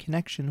City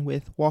connection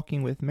with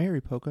Walking with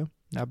Mary Polka.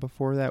 Now,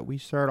 before that, we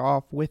start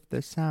off with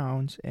the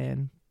sounds,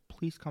 and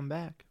please come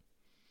back.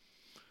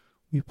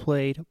 We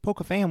played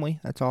Polka Family,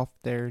 that's off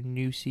their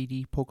new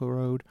CD, Polka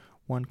Road,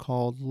 one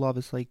called Love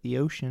is Like the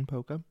Ocean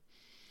Polka.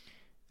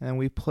 And then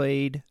we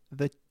played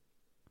the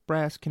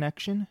Brass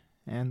Connection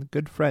and the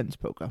Good Friends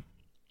Polka.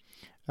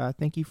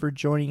 Thank you for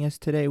joining us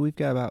today. We've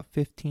got about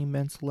 15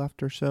 minutes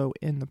left or so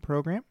in the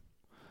program.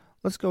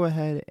 let's go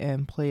ahead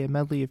and play a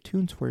medley of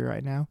tunes for you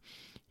right now.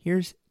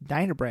 Here's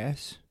Diner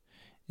Brass,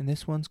 and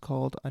this one's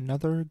called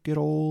Another Good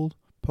Old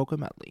Polka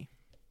Medley.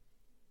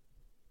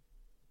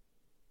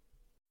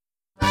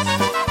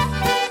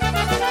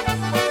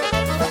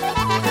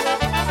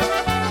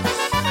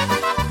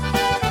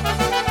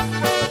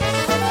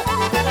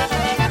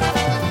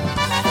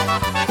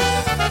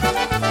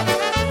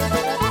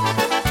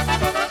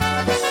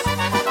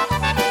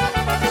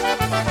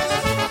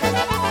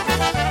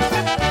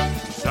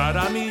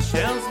 Żara mi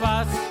się z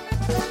was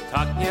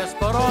tak nie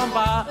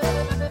sporąba,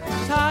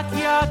 tak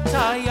jak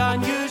ta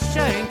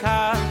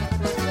Janiuszenka,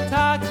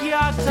 tak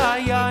jak ta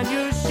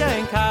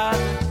Janiuszenka.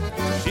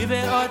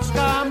 Siwe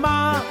oczka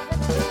ma,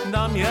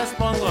 na mnie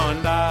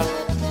spogląda,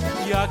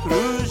 jak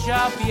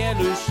róża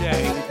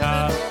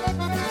bieluszenka.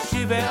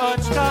 Siwe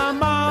oczka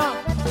ma,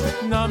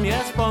 na mnie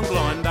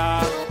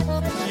spogląda,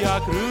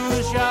 jak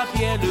róża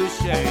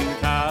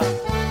bieluszenka.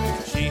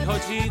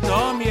 Przychodzi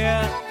do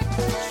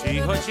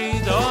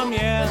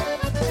mnie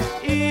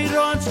i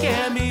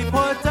rączkę mi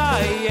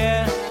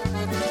podaje,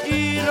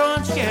 i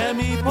rączkę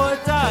mi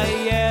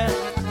podaje.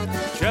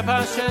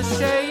 Trzeba się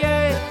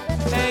sieje,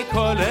 ej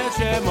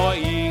koleże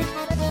moi,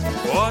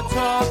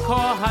 oto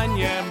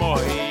kochanie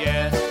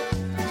moje.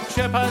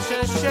 Trzeba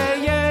się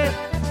sieje,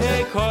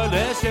 ej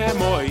koleże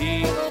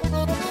moi,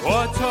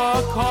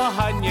 oto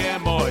kochanie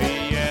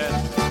moje.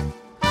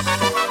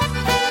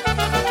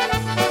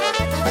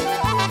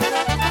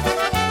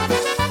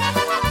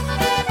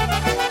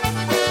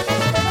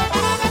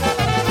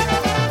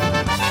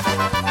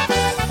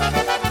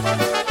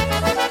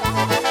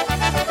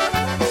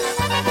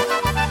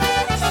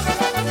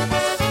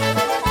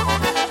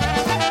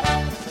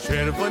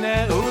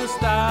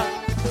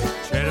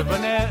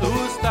 Czerwone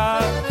usta,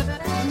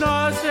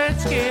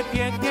 noseczki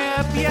pięknie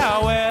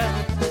białe,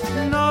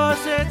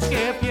 noseczki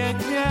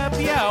pięknie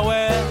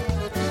białe.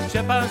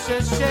 Trzeba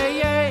się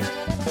sieje,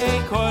 ej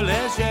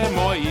koleże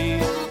moi,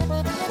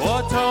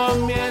 oto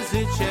mnie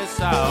życie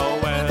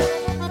całe.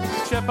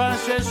 Trzeba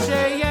się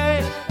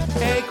sieje,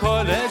 ej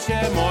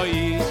koleże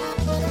moi,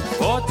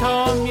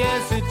 oto mnie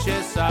życie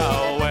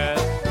całe.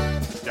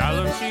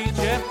 Dałem ci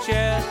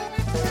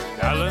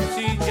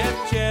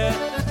dziewczę,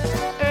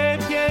 ej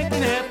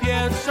piękny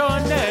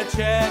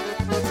pieczoneczek,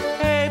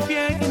 ej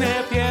piękny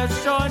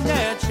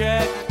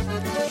pieczoneczek,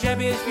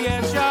 żebyś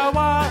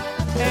wiedziała,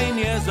 ej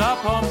nie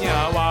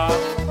zapomniała,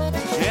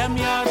 że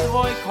miał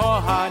twój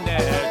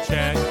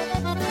kochaneczek.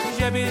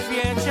 Żebyś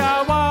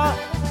wiedziała,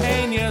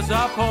 ej nie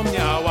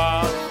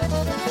zapomniała,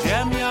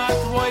 że miał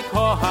twój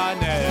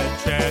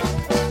kochaneczek.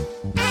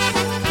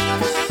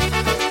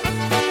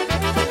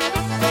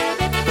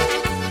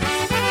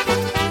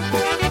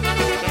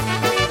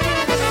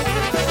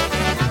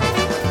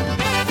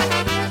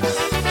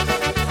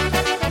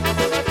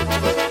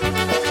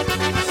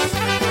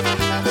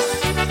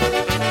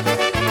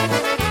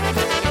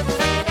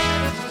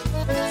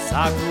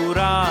 Za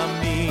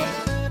górami,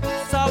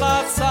 za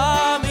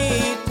lasami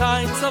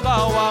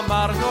tańcowała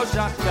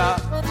Margorzata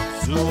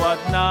z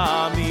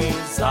ładnami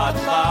za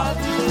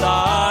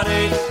 $2,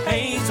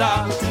 hej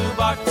za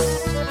 $2.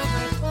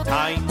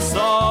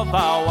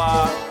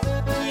 Tańcowała,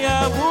 nie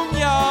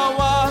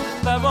umiała,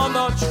 lewą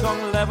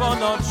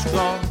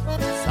noczką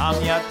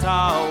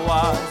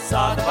zamiatała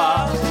za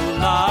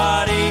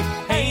 $2,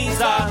 hej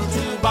za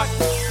 $2.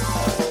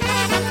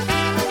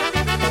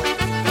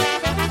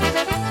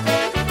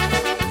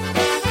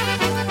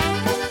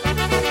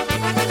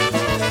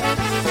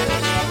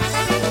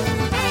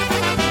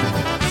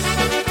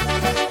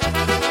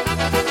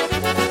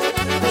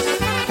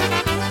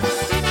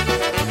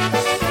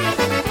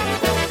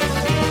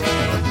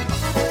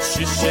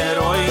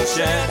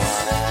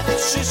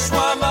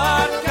 Przyszła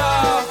matka,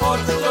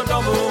 chodź do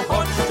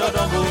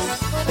domu,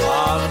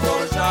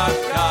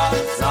 Malgorzata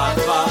za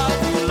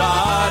 $2,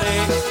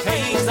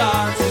 hej za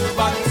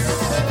 $2.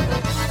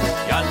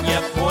 Ja nie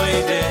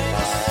pójdę,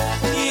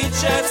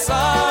 idzie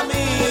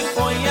sami,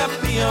 bo ja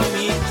piję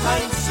mi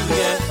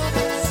tańcuje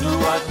z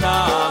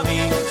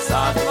ładnami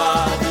za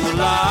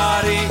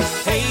 $2,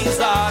 hej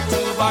za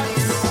 $2.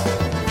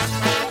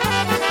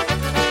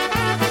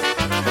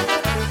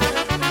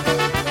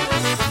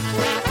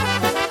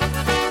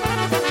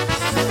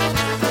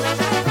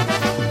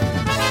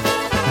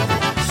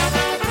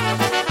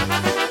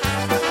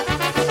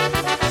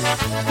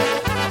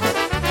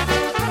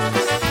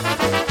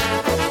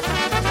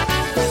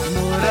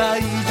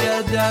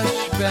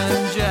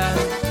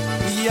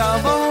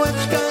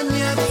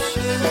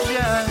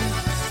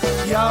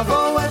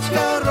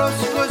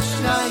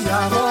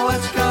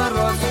 Jawołeczka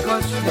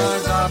rozkoszna,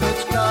 za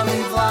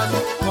byczkami w las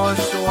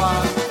poszła.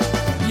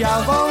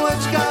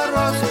 Jawołeczka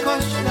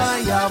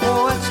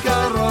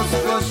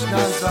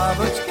rozkoszna, za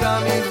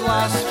byczkami w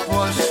las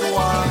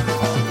poszła.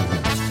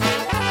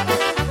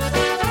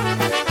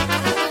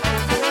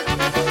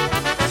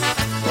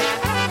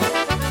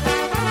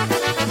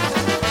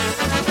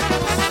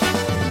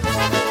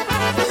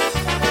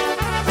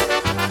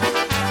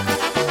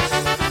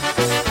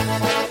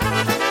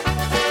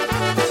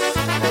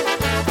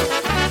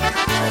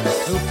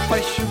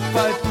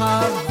 Siupaj,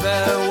 Paweł,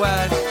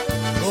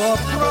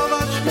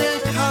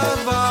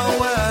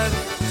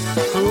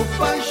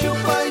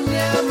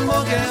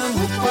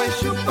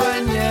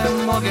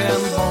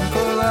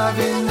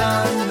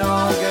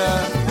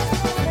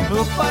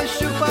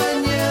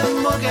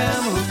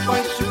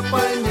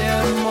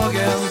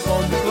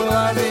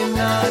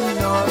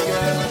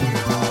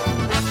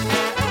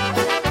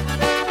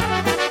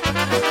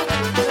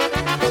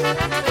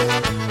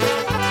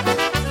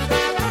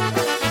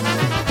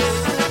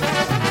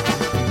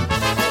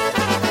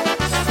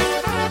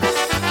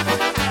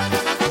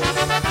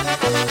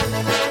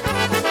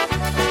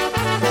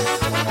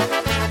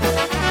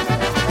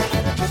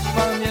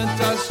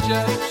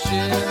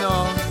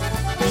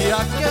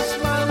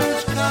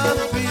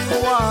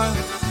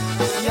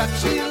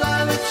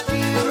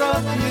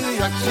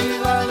 jak ci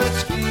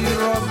laleczki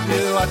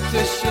robił, a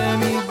ty się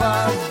mi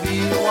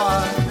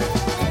bawiła.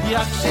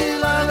 Jak ci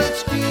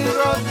laleczki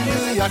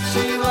robił, jak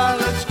ci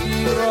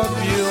laleczki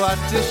robił,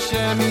 a ty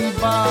się mi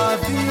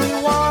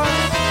bawiła.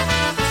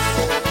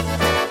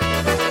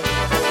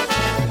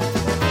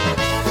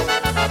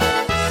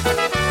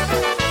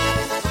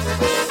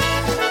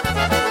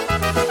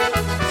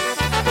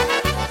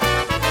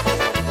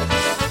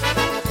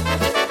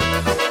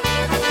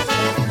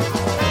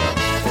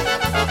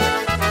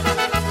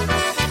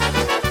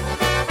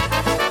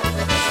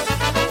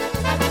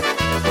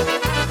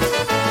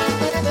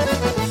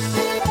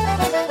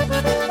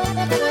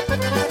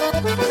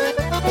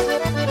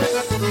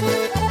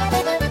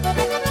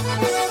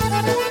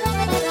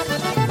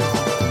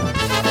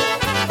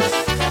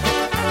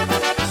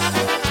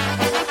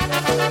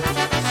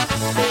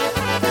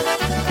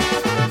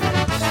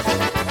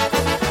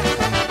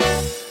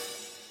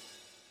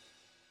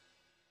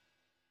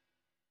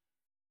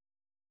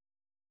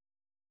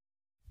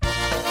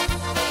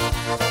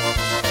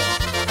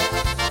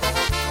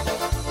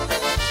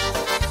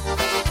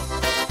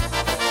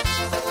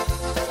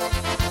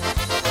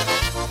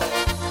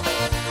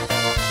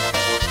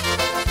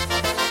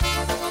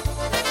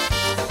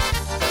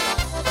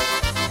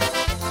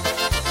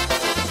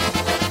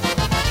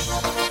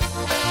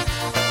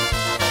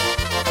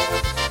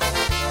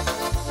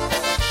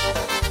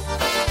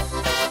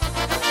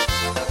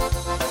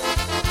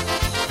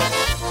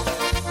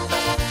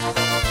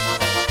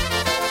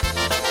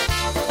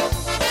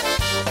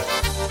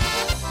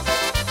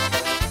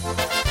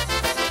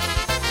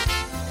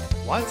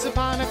 Once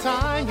upon a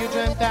time you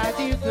dreamt that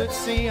you could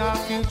see our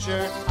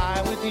future,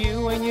 I with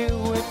you and you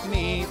with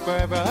me,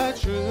 forever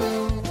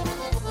true.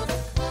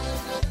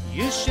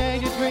 You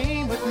shared your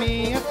dream with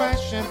me, a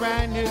fresh and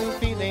brand new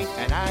feeling,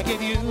 and I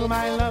give you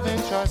my love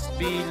and trust,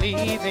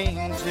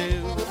 believing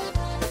too.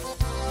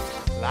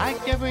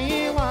 Like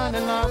everyone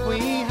in love, we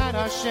had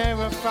our share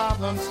of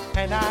problems,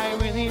 and I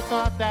really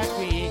thought that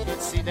we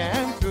could see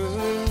them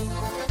through.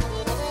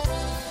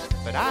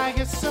 But I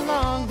guess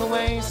along the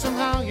way,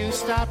 somehow you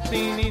stopped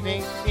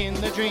believing in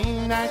the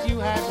dream that you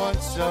had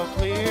once so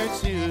clear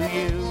to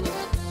you.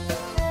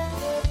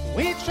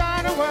 We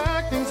tried to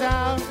work things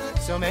out,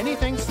 so many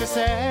things to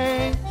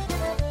say,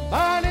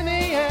 but in the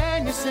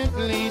end you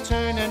simply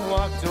turned and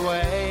walked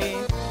away.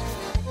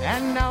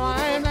 And now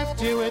I'm left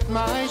here with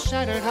my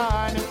shattered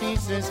heart in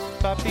pieces,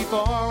 but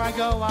before I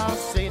go I'll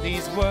say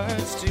these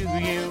words to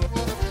you.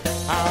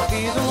 I'll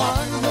be the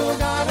one who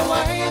got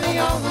away, the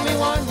only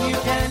one you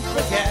can't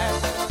forget,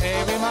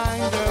 a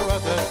reminder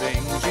of the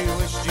things you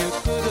wished you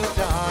could have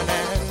done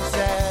and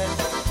said.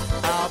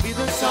 I'll be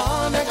the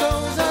song that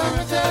goes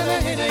unreturned,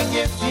 a hidden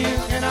gift you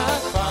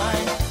cannot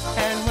find,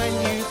 and when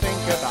you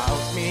think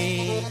about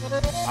me,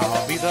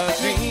 I'll be the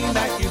dream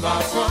that you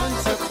lost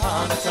once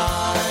upon a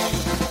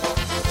time.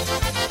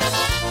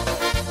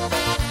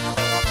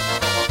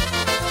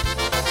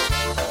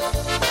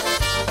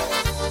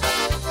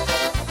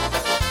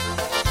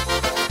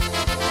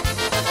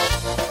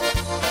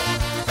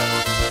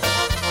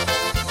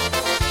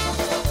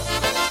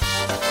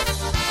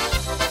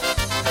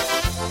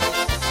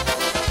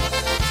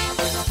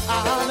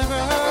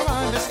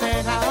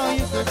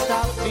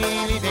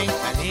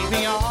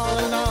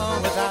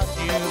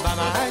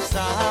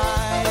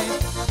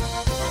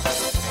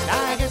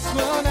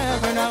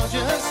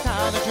 Just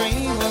how the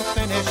dream will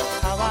finish,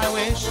 how I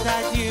wish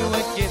that you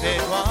would give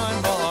it one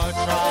more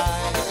try.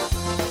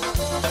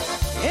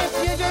 If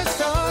you just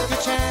took a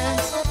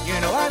chance, you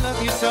know I love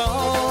you so.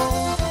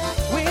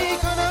 We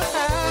could have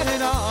had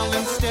it all,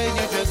 instead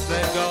you just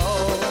let go.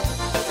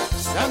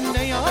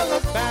 Someday you'll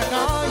look back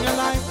on your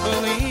life,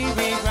 fully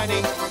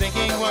regretting,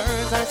 thinking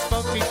words I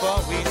spoke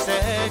before we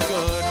said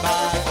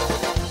goodbye.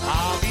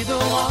 I'll be the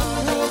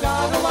one who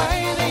got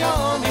away, the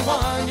only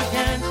one you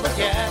can't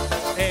forget,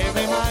 a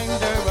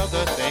reminder of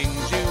the things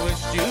you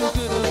wished you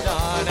could have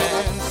done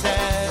and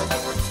said.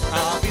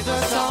 I'll be the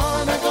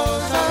song that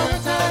goes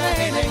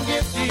unreturned, a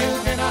gift you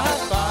cannot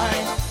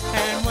find,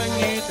 and when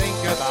you think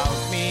about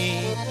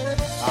me,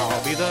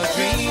 I'll be the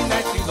dream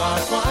that you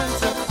lost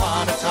once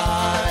upon a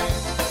time.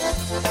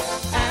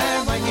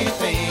 And when you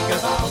think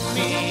about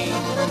me,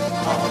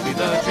 I'll be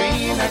the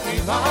dream that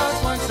you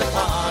lost once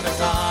upon a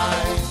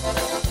time.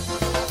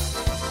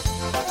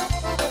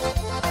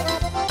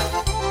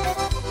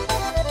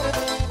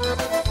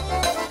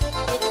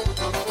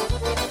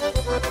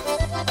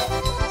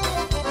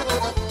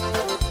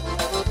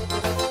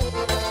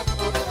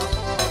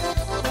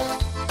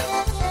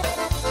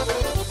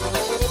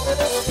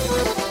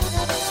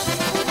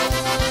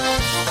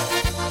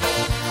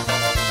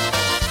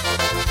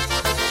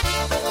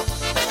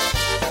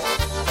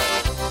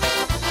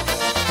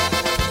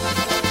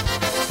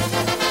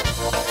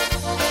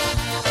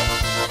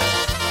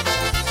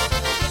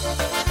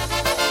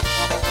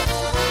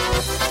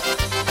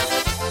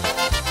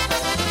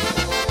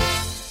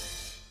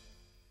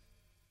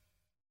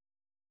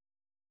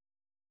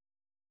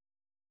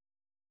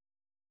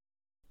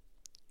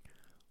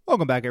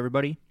 Welcome back,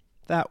 everybody.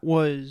 That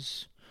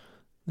was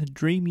The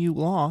Dream You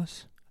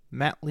Lost,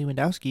 Matt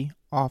Lewandowski,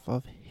 off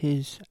of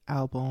his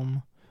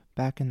album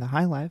Back in the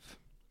High Life.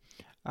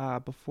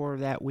 Before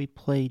that, we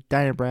played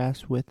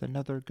Dynabrass with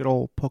another good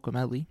old polka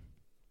medley.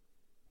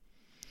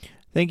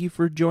 Thank you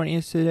for joining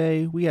us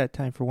today. We got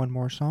time for one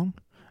more song.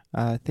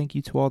 Thank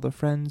you to all the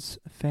friends,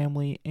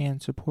 family, and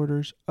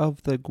supporters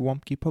of the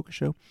Golabki Polka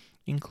Show,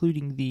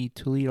 including the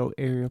Toledo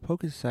Area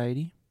Polka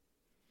Society.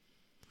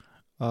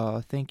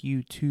 Thank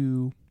you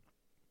to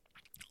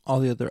all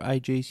the other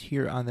IJs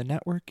here on the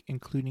network,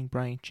 including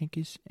Brian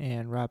Chinkus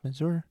and Rob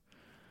Mazur,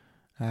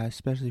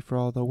 especially for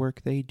all the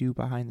work they do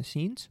behind the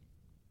scenes.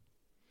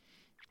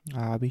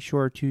 Be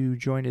sure to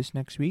join us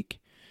next week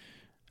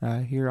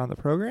here on the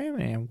program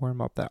and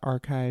warm up the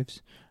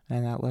archives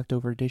and that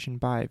leftover edition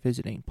by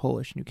visiting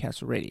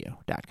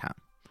PolishNewcastleRadio.com.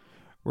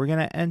 We're going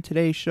to end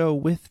today's show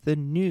with the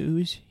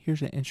news.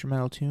 Here's an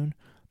instrumental tune,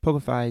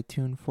 Polka-fied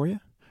tune for you,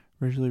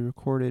 originally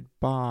recorded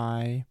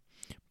by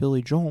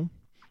Billy Joel.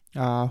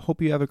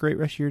 Hope you have a great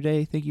rest of your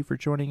day. Thank you for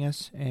joining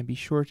us, and be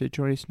sure to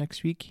join us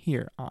next week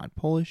here on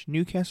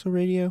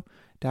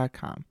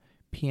PolishNewcastleRadio.com.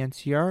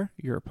 PNCR,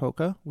 your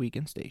polka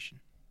weekend station.